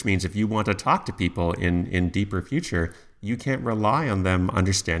 Which means if you want to talk to people in deeper future, you can't rely on them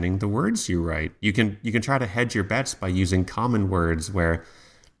understanding the words you write. You can try to hedge your bets by using common words where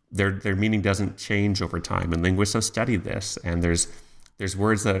their meaning doesn't change over time. And linguists have studied this. And there's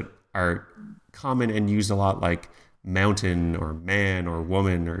words that are common and used a lot, like mountain or man or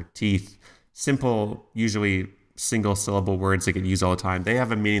woman or teeth. Simple, usually single syllable words that get used all the time. They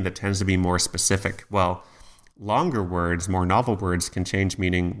have a meaning that tends to be more specific. Well, longer words, more novel words can change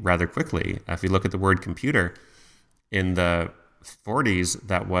meaning rather quickly. If you look at the word computer, in the 40s,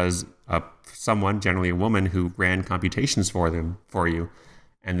 that was someone, generally a woman, who ran computations for you.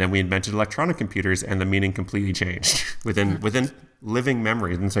 And then we invented electronic computers, and the meaning completely changed. Within living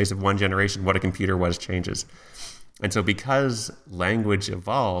memory, in the space of one generation, what a computer was changes. And so because language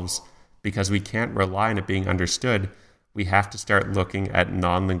evolves, because we can't rely on it being understood, we have to start looking at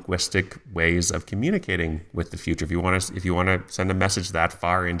non-linguistic ways of communicating with the future if you want to send a message that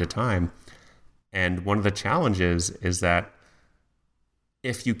far into time. And one of the challenges is that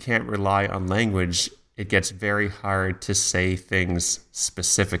if you can't rely on language, it gets very hard to say things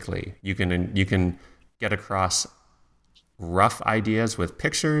specifically. You can get across rough ideas with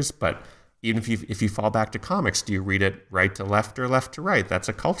pictures, but even if you fall back to comics, do you read it right to left or left to right? That's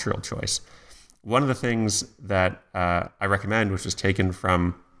a cultural choice. One of the things that I recommend, which was taken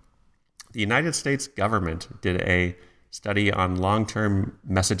from the United States government, did a study on long-term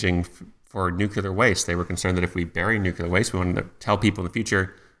messaging for nuclear waste. They were concerned that if we bury nuclear waste, we wanted to tell people in the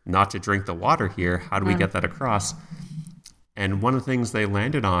future not to drink the water here. How do we get that across? And one of the things they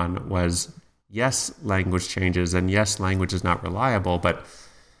landed on was, yes, language changes, and yes, language is not reliable, but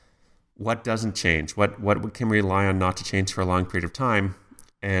what doesn't change? What can we rely on not to change for a long period of time?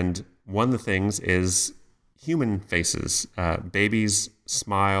 And one of the things is human faces. Babies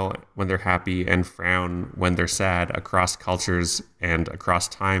smile when they're happy and frown when they're sad across cultures and across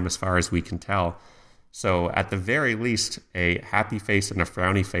time as far as we can tell. So at the very least, a happy face and a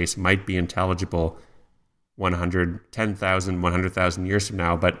frowny face might be intelligible 10,000, 100,000 years from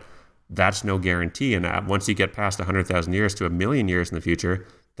now, but that's no guarantee. And once you get past 100,000 years to 1,000,000 years in the future,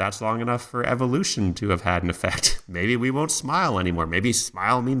 that's long enough for evolution to have had an effect. Maybe we won't smile anymore. Maybe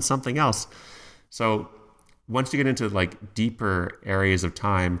smile means something else. So once you get into like deeper areas of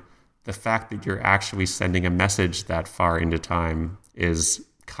time, the fact that you're actually sending a message that far into time is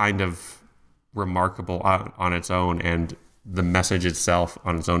kind of remarkable on its own. And the message itself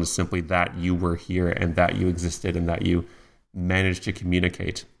on its own is simply that you were here and that you existed and that you managed to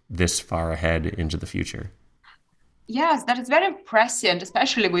communicate this far ahead into the future. Yes, that is very impressive,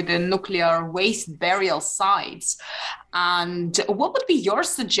 especially with the nuclear waste burial sites. And what would be your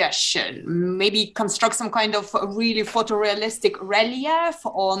suggestion? Maybe construct some kind of really photorealistic relief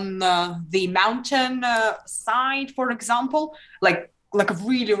on the mountain side, for example, like a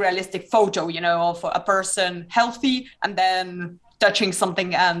really realistic photo, of a person healthy and then touching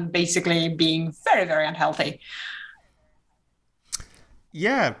something and basically being very, very unhealthy.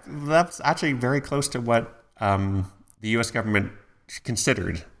 Yeah, that's actually very close to what the U.S. government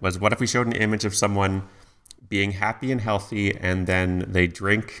considered. Was what if we showed an image of someone being happy and healthy, and then they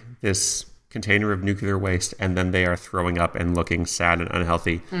drink this container of nuclear waste, and then they are throwing up and looking sad and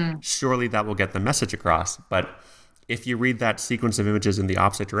unhealthy. Surely that will get the message across. But if you read that sequence of images in the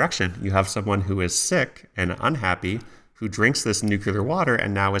opposite direction, you have someone who is sick and unhappy, who drinks this nuclear water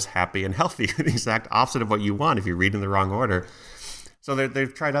and now is happy and healthy. The exact opposite of what you want if you read in the wrong order. So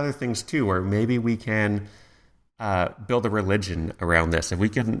they've tried other things too, where maybe we can build a religion around this. If we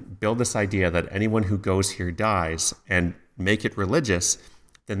can build this idea that anyone who goes here dies and make it religious,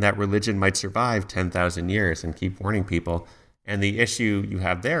 then that religion might survive 10,000 years and keep warning people. And the issue you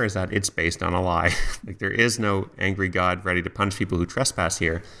have there is that it's based on a lie. Like there is no angry God ready to punish people who trespass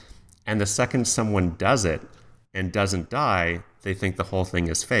here. And the second someone does it and doesn't die, they think the whole thing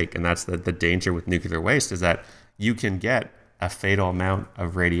is fake. And that's the danger with nuclear waste, is that you can get a fatal amount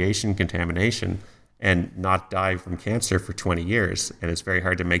of radiation contamination and not die from cancer for 20 years. And it's very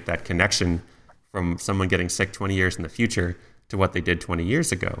hard to make that connection from someone getting sick 20 years in the future to what they did 20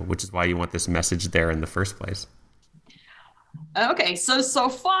 years ago, which is why you want this message there in the first place. Okay, so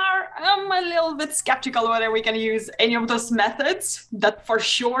far I'm a little bit skeptical whether we can use any of those methods that for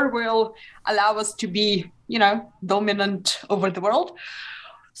sure will allow us to be, dominant over the world.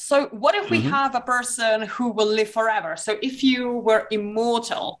 So what if we have a person who will live forever? So if you were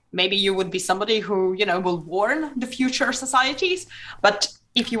immortal, maybe you would be somebody who, will warn the future societies. But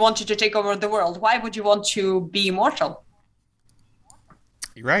if you wanted to take over the world, why would you want to be immortal?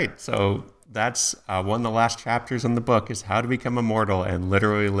 Right. So that's one of the last chapters in the book is how to become immortal and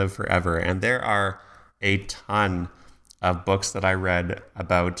literally live forever. And there are a ton of books that I read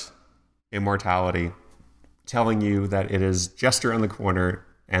about immortality, telling you that it is just around the corner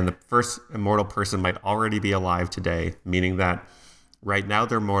and the first immortal person might already be alive today, meaning that right now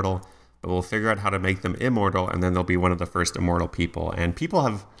they're mortal, but we'll figure out how to make them immortal, and then they'll be one of the first immortal people. And people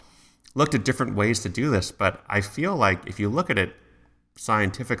have looked at different ways to do this, but I feel like if you look at it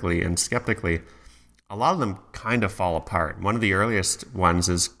scientifically and skeptically, a lot of them kind of fall apart. One of the earliest ones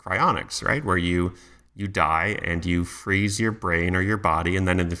is cryonics, right? Where you die and you freeze your brain or your body, and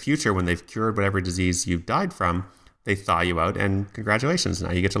then in the future, when they've cured whatever disease you've died from, they thaw you out and congratulations,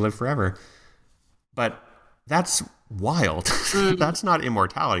 now you get to live forever. But that's wild. That's not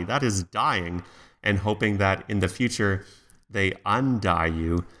immortality. That is dying and hoping that in the future they undie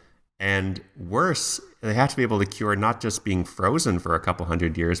you. And worse, they have to be able to cure not just being frozen for a couple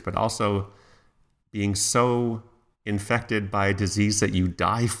hundred years, but also being so infected by a disease that you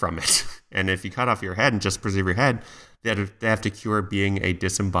die from it. And if you cut off your head and just preserve your head, they have to cure being a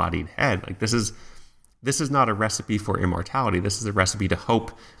disembodied head. Like this is not a recipe for immortality. This is a recipe to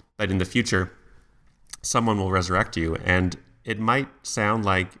hope that in the future, someone will resurrect you. And it might sound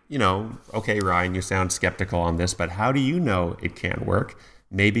like, okay, Ryan, you sound skeptical on this, but how do you know it can't work?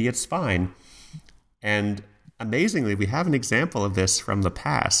 Maybe it's fine. And amazingly, we have an example of this from the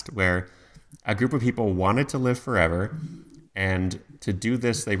past where a group of people wanted to live forever. And to do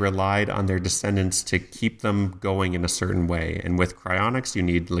this, they relied on their descendants to keep them going in a certain way. And with cryonics, you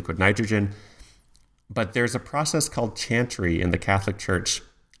need liquid nitrogen. But there's a process called chantry in the Catholic Church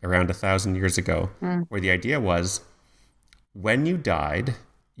around 1,000 years ago, where the idea was when you died,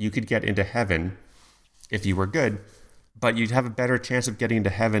 you could get into heaven if you were good, but you'd have a better chance of getting into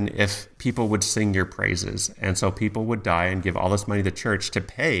heaven if people would sing your praises. And so people would die and give all this money to the church to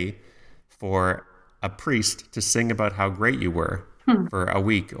pay for a priest to sing about how great you were for a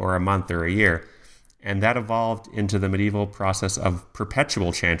week or a month or a year. And that evolved into the medieval process of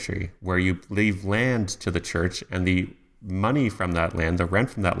perpetual chantry, where you leave land to the church and the money from that land, the rent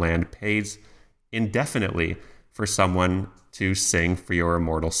from that land, pays indefinitely for someone to sing for your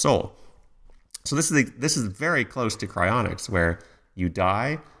immortal soul. So this is very close to cryonics, where you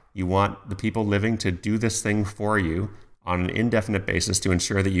die, you want the people living to do this thing for you on an indefinite basis to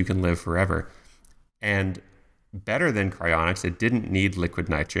ensure that you can live forever. And better than cryonics, it didn't need liquid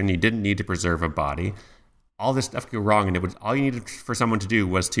nitrogen. You didn't need to preserve a body. All this stuff could go wrong, and all you needed for someone to do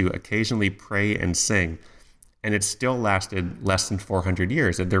was to occasionally pray and sing. And it still lasted less than 400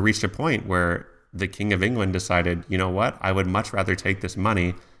 years. And there reached a point where the King of England decided, you know what, I would much rather take this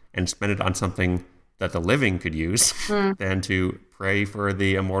money and spend it on something that the living could use than to pray for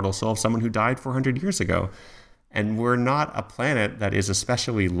the immortal soul of someone who died 400 years ago. And we're not a planet that is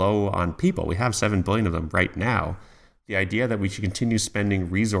especially low on people. We have 7 billion of them right now. The idea that we should continue spending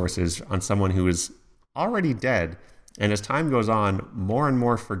resources on someone who is already dead, and as time goes on, more and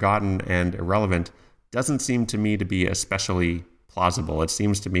more forgotten and irrelevant, doesn't seem to me to be especially plausible. It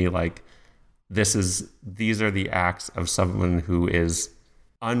seems to me like these are the acts of someone who is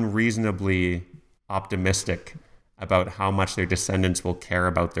unreasonably optimistic about how much their descendants will care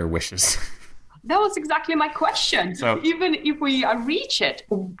about their wishes. That was exactly my question. So, even if we reach it,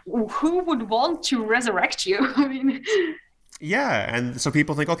 who would want to resurrect you? I mean, yeah, and so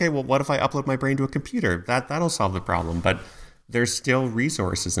people think, okay, well, what if I upload my brain to a computer? That'll solve the problem. But there's still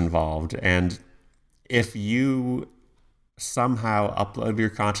resources involved, and if you somehow upload your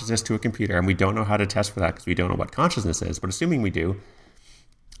consciousness to a computer, and we don't know how to test for that because we don't know what consciousness is, but assuming we do,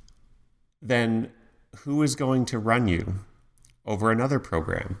 then who is going to run you over another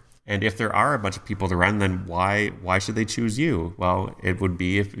program? And if there are a bunch of people to run, then why should they choose you? Well, it would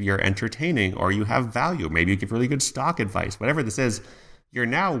be if you're entertaining or you have value. Maybe you give really good stock advice. Whatever this is, you're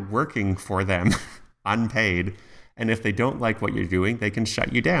now working for them unpaid. And if they don't like what you're doing, they can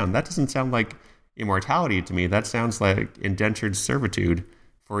shut you down. That doesn't sound like immortality to me. That sounds like indentured servitude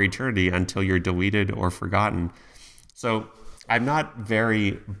for eternity until you're deleted or forgotten. So I'm not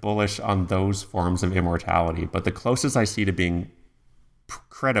very bullish on those forms of immortality, but the closest I see to being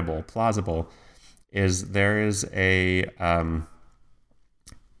credible, plausible, is there is a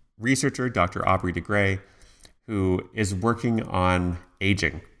researcher, Dr. Aubrey de Grey, who is working on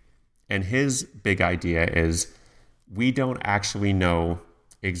aging. And his big idea is we don't actually know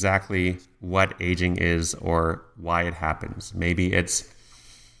exactly what aging is or why it happens. Maybe it's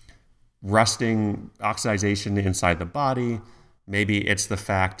rusting, oxidization inside the body. Maybe it's the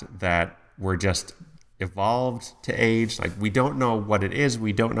fact that we're just evolved to age. Like, we don't know what it is.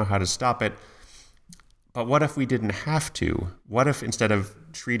 We don't know how to stop it. But what if we didn't have to? What if instead of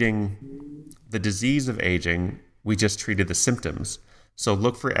treating the disease of aging, we just treated the symptoms? So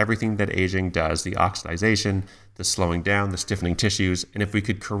look for everything that aging does, the oxidization, the slowing down, the stiffening tissues. And if we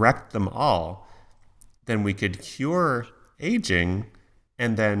could correct them all, then we could cure aging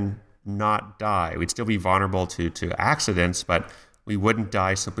and then not die. We'd still be vulnerable to accidents, but we wouldn't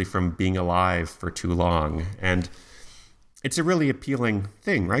die simply from being alive for too long. And it's a really appealing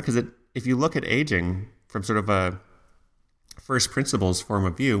thing, right? Because if you look at aging from sort of a first principles form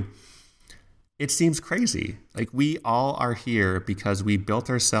of view, it seems crazy. Like, we all are here because we built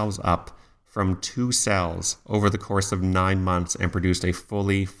ourselves up from 2 cells over the course of 9 months and produced a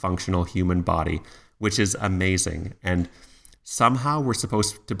fully functional human body, which is amazing. And somehow we're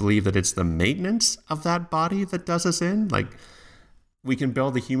supposed to believe that it's the maintenance of that body that does us in. Like, we can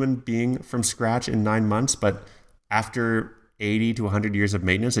build a human being from scratch in 9 months, but after 80 to 100 years of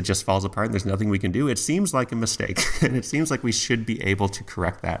maintenance, it just falls apart and there's nothing we can do. It seems like a mistake, and it seems like we should be able to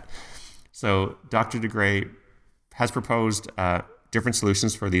correct that. So Dr. de Grey has proposed different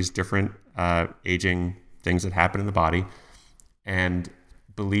solutions for these different aging things that happen in the body, and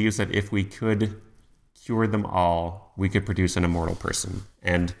believes that if we could cure them all, we could produce an immortal person.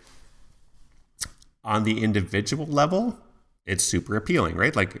 And on the individual level, it's super appealing,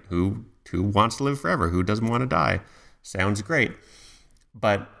 right? Like, who wants to live forever? Who doesn't want to die? Sounds great.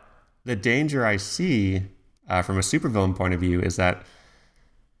 But the danger I see from a supervillain point of view is that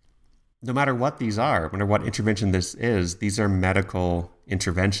no matter what these are, no matter what intervention this is, these are medical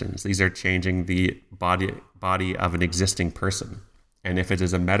interventions. These are changing the body of an existing person. And if it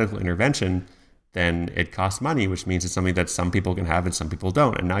is a medical intervention, then it costs money, which means it's something that some people can have and some people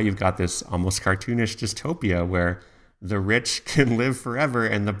don't. And now you've got this almost cartoonish dystopia where the rich can live forever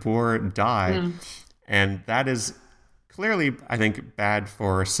and the poor die. And that is clearly, I think, bad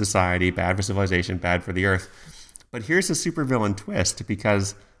for society, bad for civilization, bad for the earth. But here's a supervillain twist,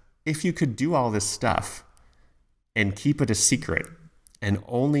 because if you could do all this stuff and keep it a secret and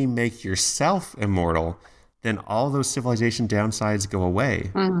only make yourself immortal, then all those civilization downsides go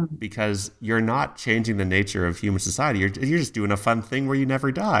away because you're not changing the nature of human society. You're just doing a fun thing where you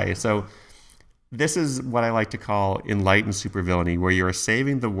never die. So this is what I like to call enlightened supervillainy, where you're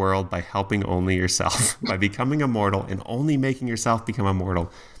saving the world by helping only yourself, by becoming immortal and only making yourself become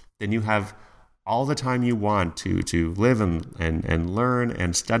immortal. Then you have all the time you want to live and learn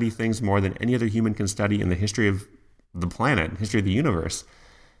and study things more than any other human can study in the history of the planet, history of the universe.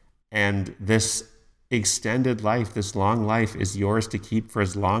 And this extended life, this long life, is yours to keep for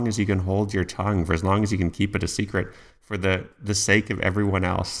as long as you can hold your tongue, for as long as you can keep it a secret, for the sake of everyone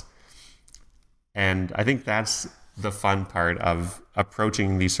else. And I think that's the fun part of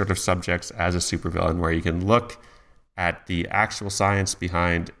approaching these sort of subjects as a supervillain, where you can look at the actual science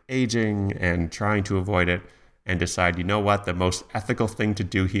behind aging and trying to avoid it and decide, you know what, the most ethical thing to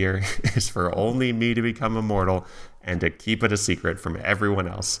do here is for only me to become immortal and to keep it a secret from everyone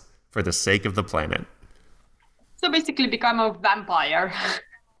else for the sake of the planet. So basically become a vampire.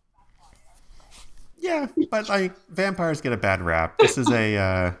 Yeah, but like vampires get a bad rap. This is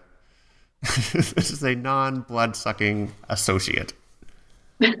a this is a non-blood-sucking associate.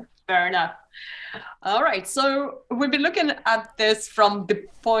 Fair enough. All right, so we've been looking at this from the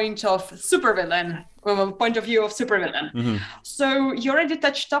point of supervillain, point of view of supervillain. Mm-hmm. So you already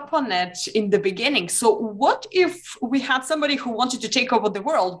touched upon it in the beginning. So what if we had somebody who wanted to take over the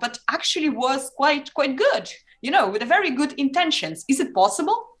world, but actually was quite good, with a very good intentions? Is it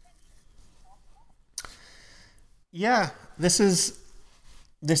possible? Yeah, this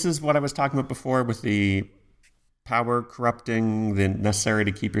is what I was talking about before with the power corrupting, the necessary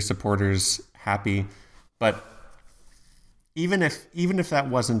to keep your supporters happy. But even if that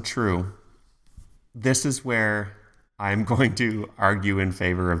wasn't true, this is where I'm going to argue in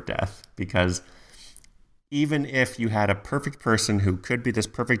favor of death, because even if you had a perfect person who could be this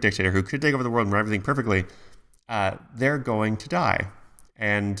perfect dictator, who could take over the world and run everything perfectly, they're going to die.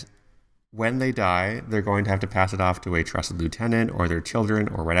 And when they die, they're going to have to pass it off to a trusted lieutenant or their children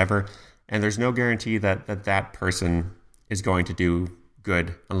or whatever. And there's no guarantee that person is going to do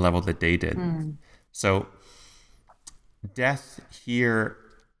good on the level that they did. So death here,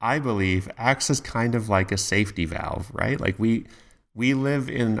 I believe, acts as kind of like a safety valve, right? Like we live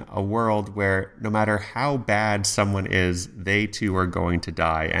in a world where no matter how bad someone is, they too are going to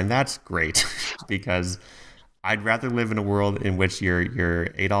die. And that's great because I'd rather live in a world in which your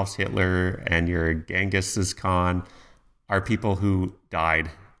Adolf Hitler and your Genghis Khan are people who died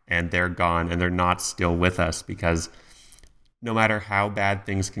and they're gone and they're not still with us, because no matter how bad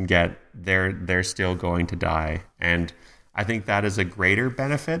things can get, they're still going to die. And I think that is a greater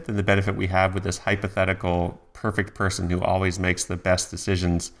benefit than the benefit we have with this hypothetical perfect person who always makes the best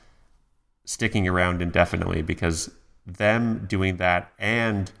decisions sticking around indefinitely, because them doing that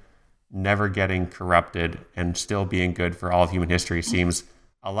and never getting corrupted and still being good for all of human history seems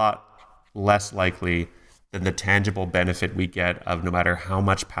a lot less likely than the tangible benefit we get of no matter how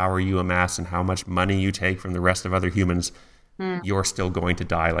much power you amass and how much money you take from the rest of other humans, you're still going to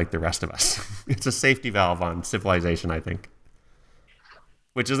die like the rest of us. It's a safety valve on civilization, I think.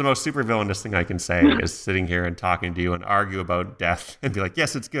 Which is the most supervillainous thing I can say, is sitting here and talking to you and argue about death and be like,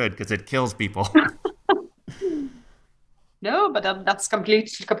 yes, it's good because it kills people. No, but that's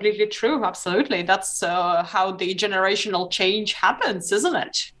completely true. Absolutely. That's how the generational change happens, isn't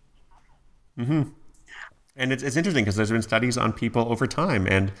it? Mm-hmm. And it's interesting because there's been studies on people over time.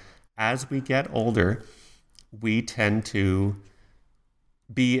 And as we get older, we tend to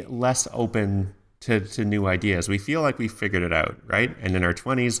be less open to new ideas. We feel like we figured it out, right? And in our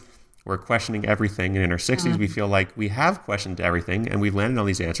 20s, we're questioning everything. And in our 60s, we feel like we have questioned everything and we've landed on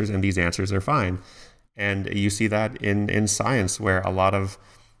these answers and these answers are fine. And you see that in science, where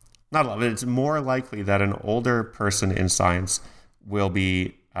it's more likely that an older person in science will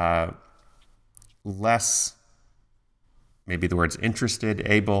be less, maybe the word's interested,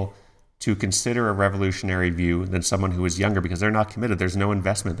 able to consider a revolutionary view than someone who is younger, because they're not committed. There's no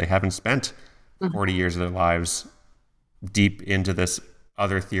investment. They haven't spent 40 years of their lives deep into this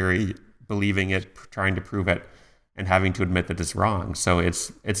other theory, believing it, trying to prove it, and having to admit that it's wrong. So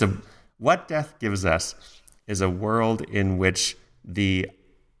what death gives us is a world in which the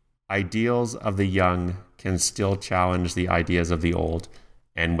ideals of the young can still challenge the ideas of the old.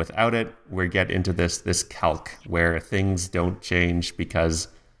 And without it, we get into this calc where things don't change because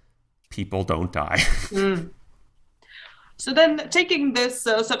people don't die. So then, taking this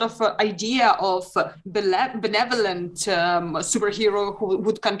sort of idea of benevolent superhero who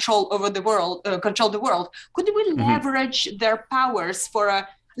would control the world, could we leverage their powers for a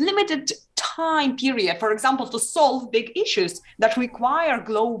limited time period, for example, to solve big issues that require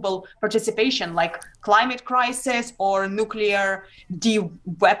global participation, like climate crisis or nuclear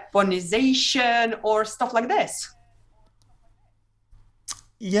de-weaponization or stuff like this?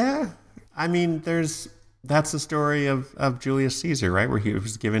 Yeah, I mean, that's the story of Julius Caesar, right? Where he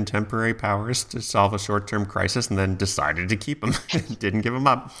was given temporary powers to solve a short-term crisis and then decided to keep them, didn't give them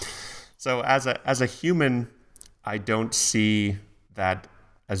up. So as a human, I don't see that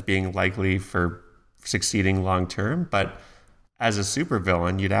as being likely for succeeding long term. But as a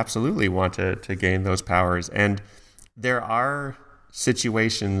supervillain, you'd absolutely want to gain those powers. And there are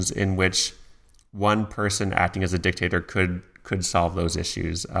situations in which one person acting as a dictator could solve those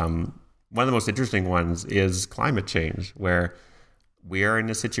issues. One of the most interesting ones is climate change, where we are in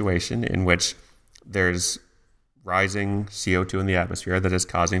a situation in which there's rising CO2 in the atmosphere that is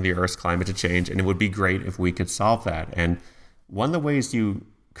causing the Earth's climate to change, and it would be great if we could solve that. And one of the ways you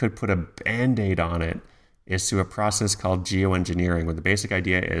could put a Band-Aid on it is through a process called geoengineering, where the basic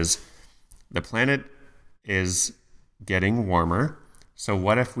idea is the planet is getting warmer. So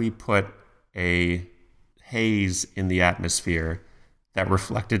what if we put a haze in the atmosphere that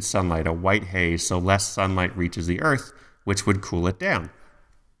reflected sunlight, a white haze, so less sunlight reaches the Earth, which would cool it down?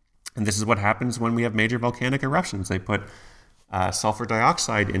 And this is what happens when we have major volcanic eruptions. They put sulfur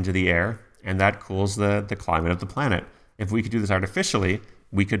dioxide into the air, and that cools the climate of the planet. If we could do this artificially,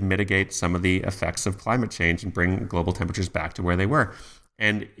 we could mitigate some of the effects of climate change and bring global temperatures back to where they were.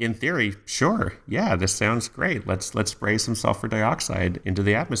 And in theory, sure, yeah, this sounds great. Let's spray some sulfur dioxide into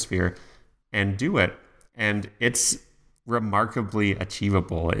the atmosphere and do it. And it's remarkably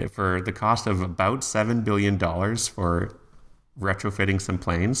achievable for the cost of about $7 billion for retrofitting some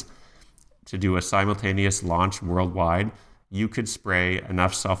planes to do a simultaneous launch worldwide. You could spray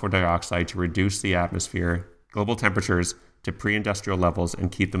enough sulfur dioxide to reduce the atmosphere, global temperatures, to pre-industrial levels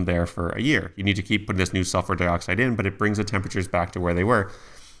and keep them there for a year. You need to keep putting this new sulfur dioxide in, but it brings the temperatures back to where they were.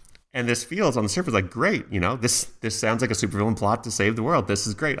 And this feels on the surface like, great, this sounds like a supervillain plot to save the world. This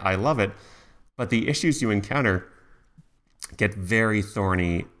is great. I love it. But the issues you encounter get very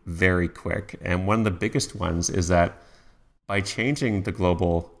thorny very quick. And one of the biggest ones is that by changing the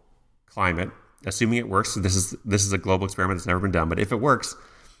global climate, assuming it works, so this is a global experiment that's never been done, but if it works,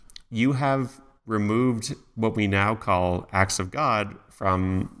 you have removed what we now call acts of God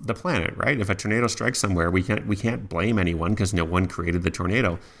from the planet, right? If a tornado strikes somewhere, we can't blame anyone because no one created the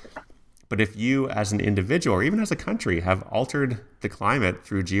tornado. But if you as an individual or even as a country have altered the climate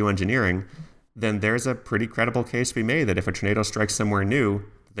through geoengineering, then there's a pretty credible case to be made that if a tornado strikes somewhere new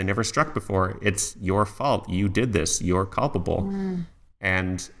they never struck before, it's your fault. You did this. You're culpable.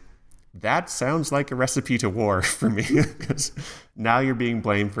 And that sounds like a recipe to war for me, because now you're being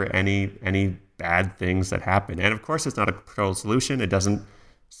blamed for any bad things that happen. And of course, it's not a total solution. It doesn't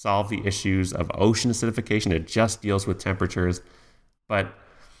solve the issues of ocean acidification. It just deals with temperatures. But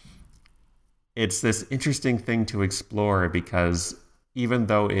it's this interesting thing to explore, because even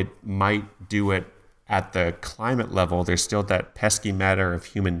though it might do it at the climate level, there's still that pesky matter of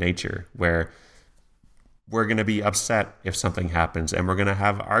human nature where we're going to be upset if something happens, and we're going to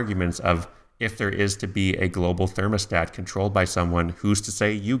have arguments of, if there is to be a global thermostat controlled by someone, who's to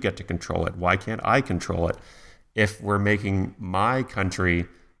say you get to control it? Why can't I control it? If we're making my country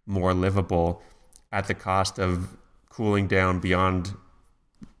more livable at the cost of cooling down beyond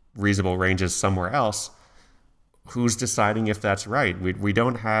reasonable ranges somewhere else, who's deciding if that's right? We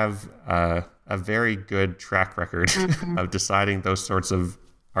don't have a very good track record of deciding those sorts of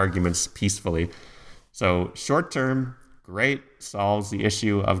arguments peacefully. So short term, great, solves the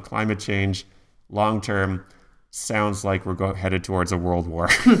issue of climate change. Long term, sounds like we're headed towards a world war.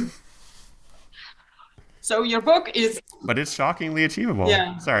 So your book is... But it's shockingly achievable.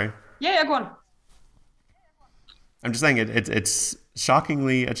 Yeah. Sorry. Yeah, go on. I'm just saying it's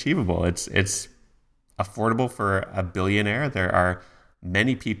shockingly achievable. It's affordable for a billionaire. There are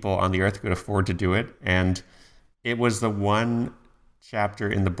many people on the earth who could afford to do it. And it was the one chapter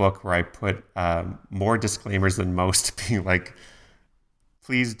in the book where I put more disclaimers than most, being like,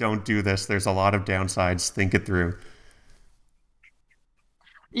 please don't do this. There's a lot of downsides. Think it through.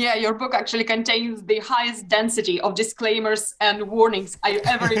 Yeah, your book actually contains the highest density of disclaimers and warnings I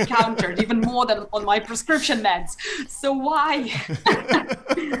ever encountered, even more than on my prescription meds. So why?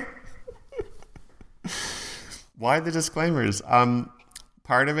 Why the disclaimers?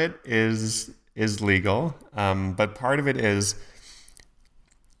 Part of it is legal, but part of it is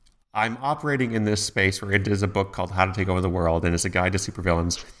I'm operating in this space where it is a book called How to Take Over the World, and it's a guide to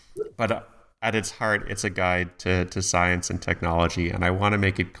supervillains. But at its heart, it's a guide to science and technology. And I want to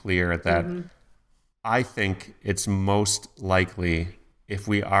make it clear that I think it's most likely if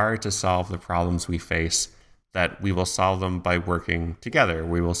we are to solve the problems we face, that we will solve them by working together.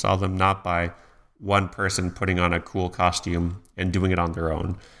 We will solve them not by one person putting on a cool costume and doing it on their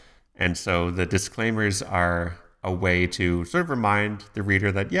own. And so the disclaimers are a way to sort of remind the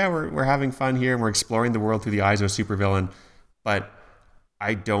reader that, yeah, we're having fun here and we're exploring the world through the eyes of a supervillain, but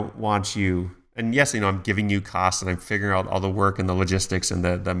I don't want you, and yes, I'm giving you costs and I'm figuring out all the work and the logistics and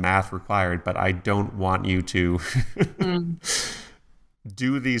the math required, but I don't want you to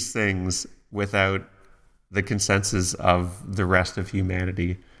do these things without the consensus of the rest of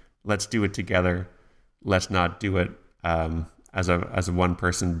humanity. Let's do it together. Let's not do it as a one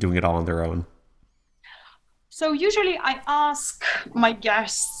person doing it all on their own. So usually I ask my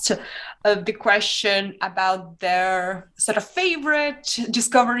guests the question about their sort of favorite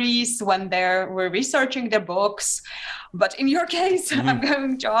discoveries when we're researching their books. But in your case, I'm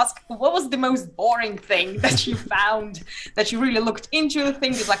going to ask, what was the most boring thing that you found that you really looked into? The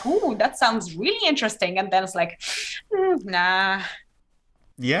thing is like, ooh, that sounds really interesting. And then it's like, nah.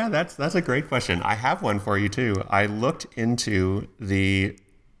 Yeah, that's a great question. I have one for you too. I looked into the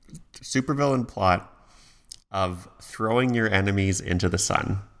supervillain plot of throwing your enemies into the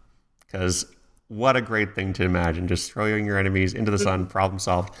sun. Because what a great thing to imagine, just throwing your enemies into the sun, problem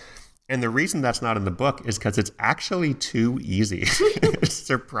solved. And the reason that's not in the book is because it's actually too easy. It's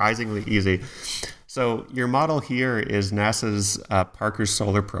surprisingly easy. So your model here is NASA's Parker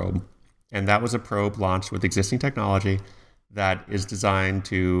Solar Probe. And that was a probe launched with existing technology that is designed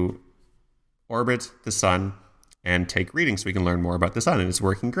to orbit the sun and take readings so we can learn more about the sun. And it's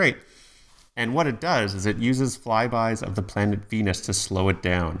working great. And what it does is it uses flybys of the planet Venus to slow it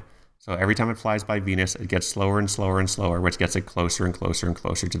down. So every time it flies by Venus, it gets slower and slower and slower, which gets it closer and closer and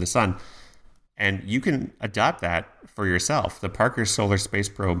closer to the sun. And you can adapt that for yourself. The Parker Solar Space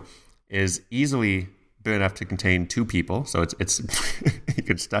Probe is easily big enough to contain 2 people. So it's you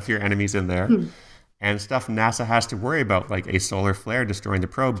could stuff your enemies in there. And stuff NASA has to worry about, like a solar flare destroying the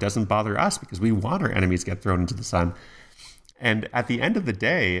probe, doesn't bother us because we want our enemies to get thrown into the sun. And at the end of the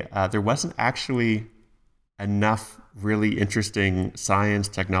day, there wasn't actually enough really interesting science,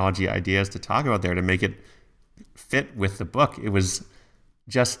 technology ideas to talk about there to make it fit with the book. It was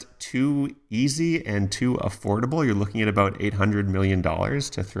just too easy and too affordable. You're looking at about $800 million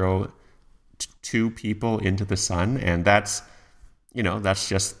to throw 2 people into the sun. And that's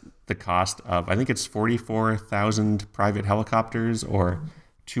just the cost of, I think it's 44,000 private helicopters or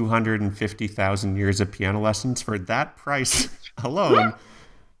 250,000 years of piano lessons. For that price alone,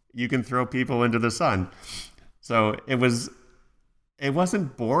 you can throw people into the sun. So it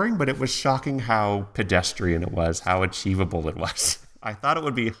wasn't boring, but it was shocking how pedestrian it was, how achievable it was. I thought it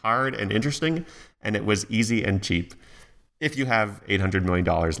would be hard and interesting, and it was easy and cheap if you have $800 million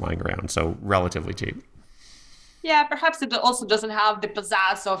lying around, so relatively cheap. Yeah, perhaps it also doesn't have the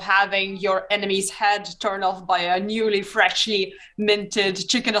pizzazz of having your enemy's head torn off by a newly, freshly minted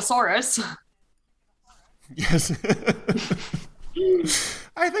Chickenosaurus. Yes.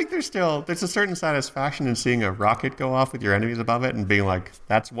 I think there's a certain satisfaction in seeing a rocket go off with your enemies above it and being like,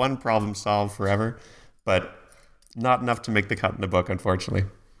 that's one problem solved forever, but not enough to make the cut in the book, unfortunately.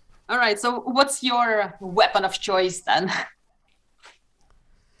 All right, so what's your weapon of choice then?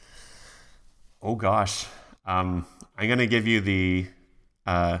 Oh gosh. I'm going to give you the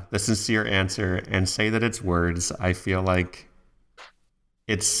sincere answer and say that it's words. I feel like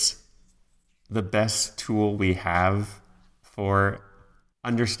it's the best tool we have for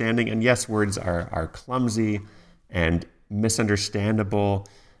understanding. And yes, words are clumsy and misunderstandable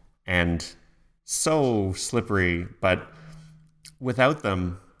and so slippery, but without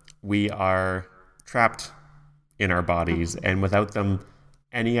them, we are trapped in our bodies, and without them,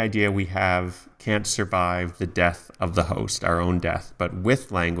 any idea we have can't survive the death of the host, our own death. But with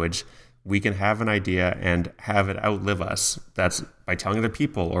language, we can have an idea and have it outlive us. That's by telling other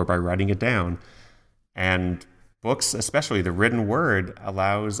people or by writing it down. And books, especially the written word,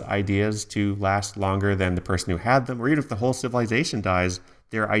 allows ideas to last longer than the person who had them. Or even if the whole civilization dies,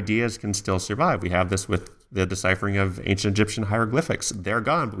 their ideas can still survive. We have this with the deciphering of ancient Egyptian hieroglyphics. They're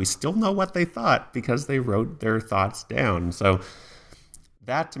gone, but we still know what they thought because they wrote their thoughts down. So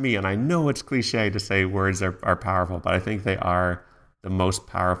that to me, and I know it's cliche to say words are powerful, but I think they are the most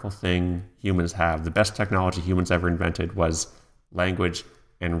powerful thing humans have. The best technology humans ever invented was language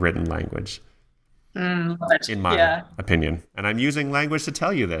and written language, in my opinion. And I'm using language to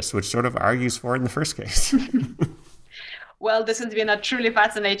tell you this, which sort of argues for it in the first case. Well, this has been a truly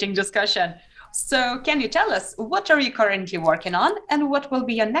fascinating discussion. So can you tell us, what are you currently working on and what will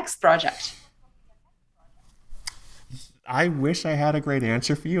be your next project? I wish I had a great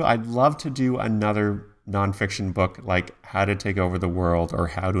answer for you. I'd love to do another nonfiction book like How to Take Over the World or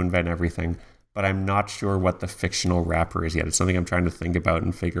How to Invent Everything, but I'm not sure what the fictional wrapper is yet. It's something I'm trying to think about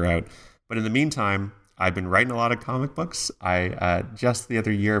and figure out. But in the meantime, I've been writing a lot of comic books. I just the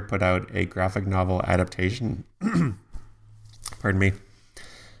other year put out a graphic novel adaptation. Pardon me.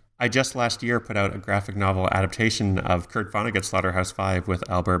 I just last year put out a graphic novel adaptation of Kurt Vonnegut's Slaughterhouse-Five with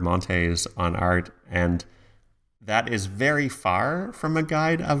Albert Montes on art, and that is very far from a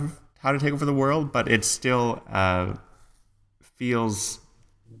guide of how to take over the world, but it still feels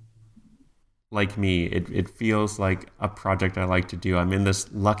like me. It feels like a project I like to do. I'm in this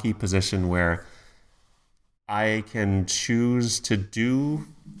lucky position where I can choose to do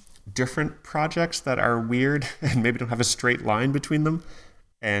different projects that are weird and maybe don't have a straight line between them.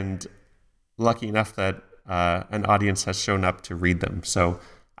 And lucky enough that an audience has shown up to read them. So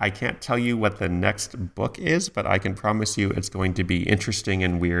I can't tell you what the next book is, but I can promise you it's going to be interesting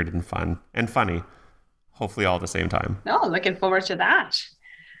and weird and fun and funny. Hopefully all at the same time. No, looking forward to that.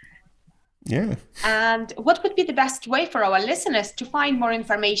 Yeah. And what would be the best way for our listeners to find more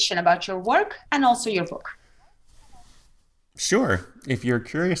information about your work and also your book? Sure. If you're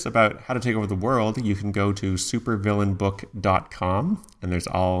curious about how to take over the world, you can go to supervillainbook.com, and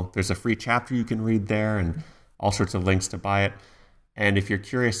there's a free chapter you can read there and all sorts of links to buy it. And if you're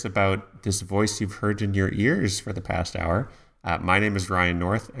curious about this voice you've heard in your ears for the past hour, my name is Ryan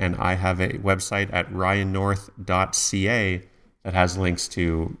North, and I have a website at ryannorth.ca that has links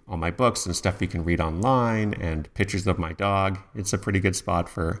to all my books and stuff you can read online and pictures of my dog. It's a pretty good spot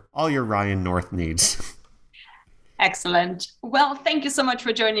for all your Ryan North needs. Excellent. Well, thank you so much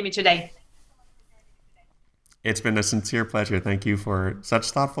for joining me today. It's been a sincere pleasure. Thank you for such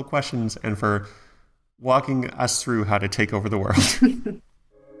thoughtful questions and for walking us through how to take over the world.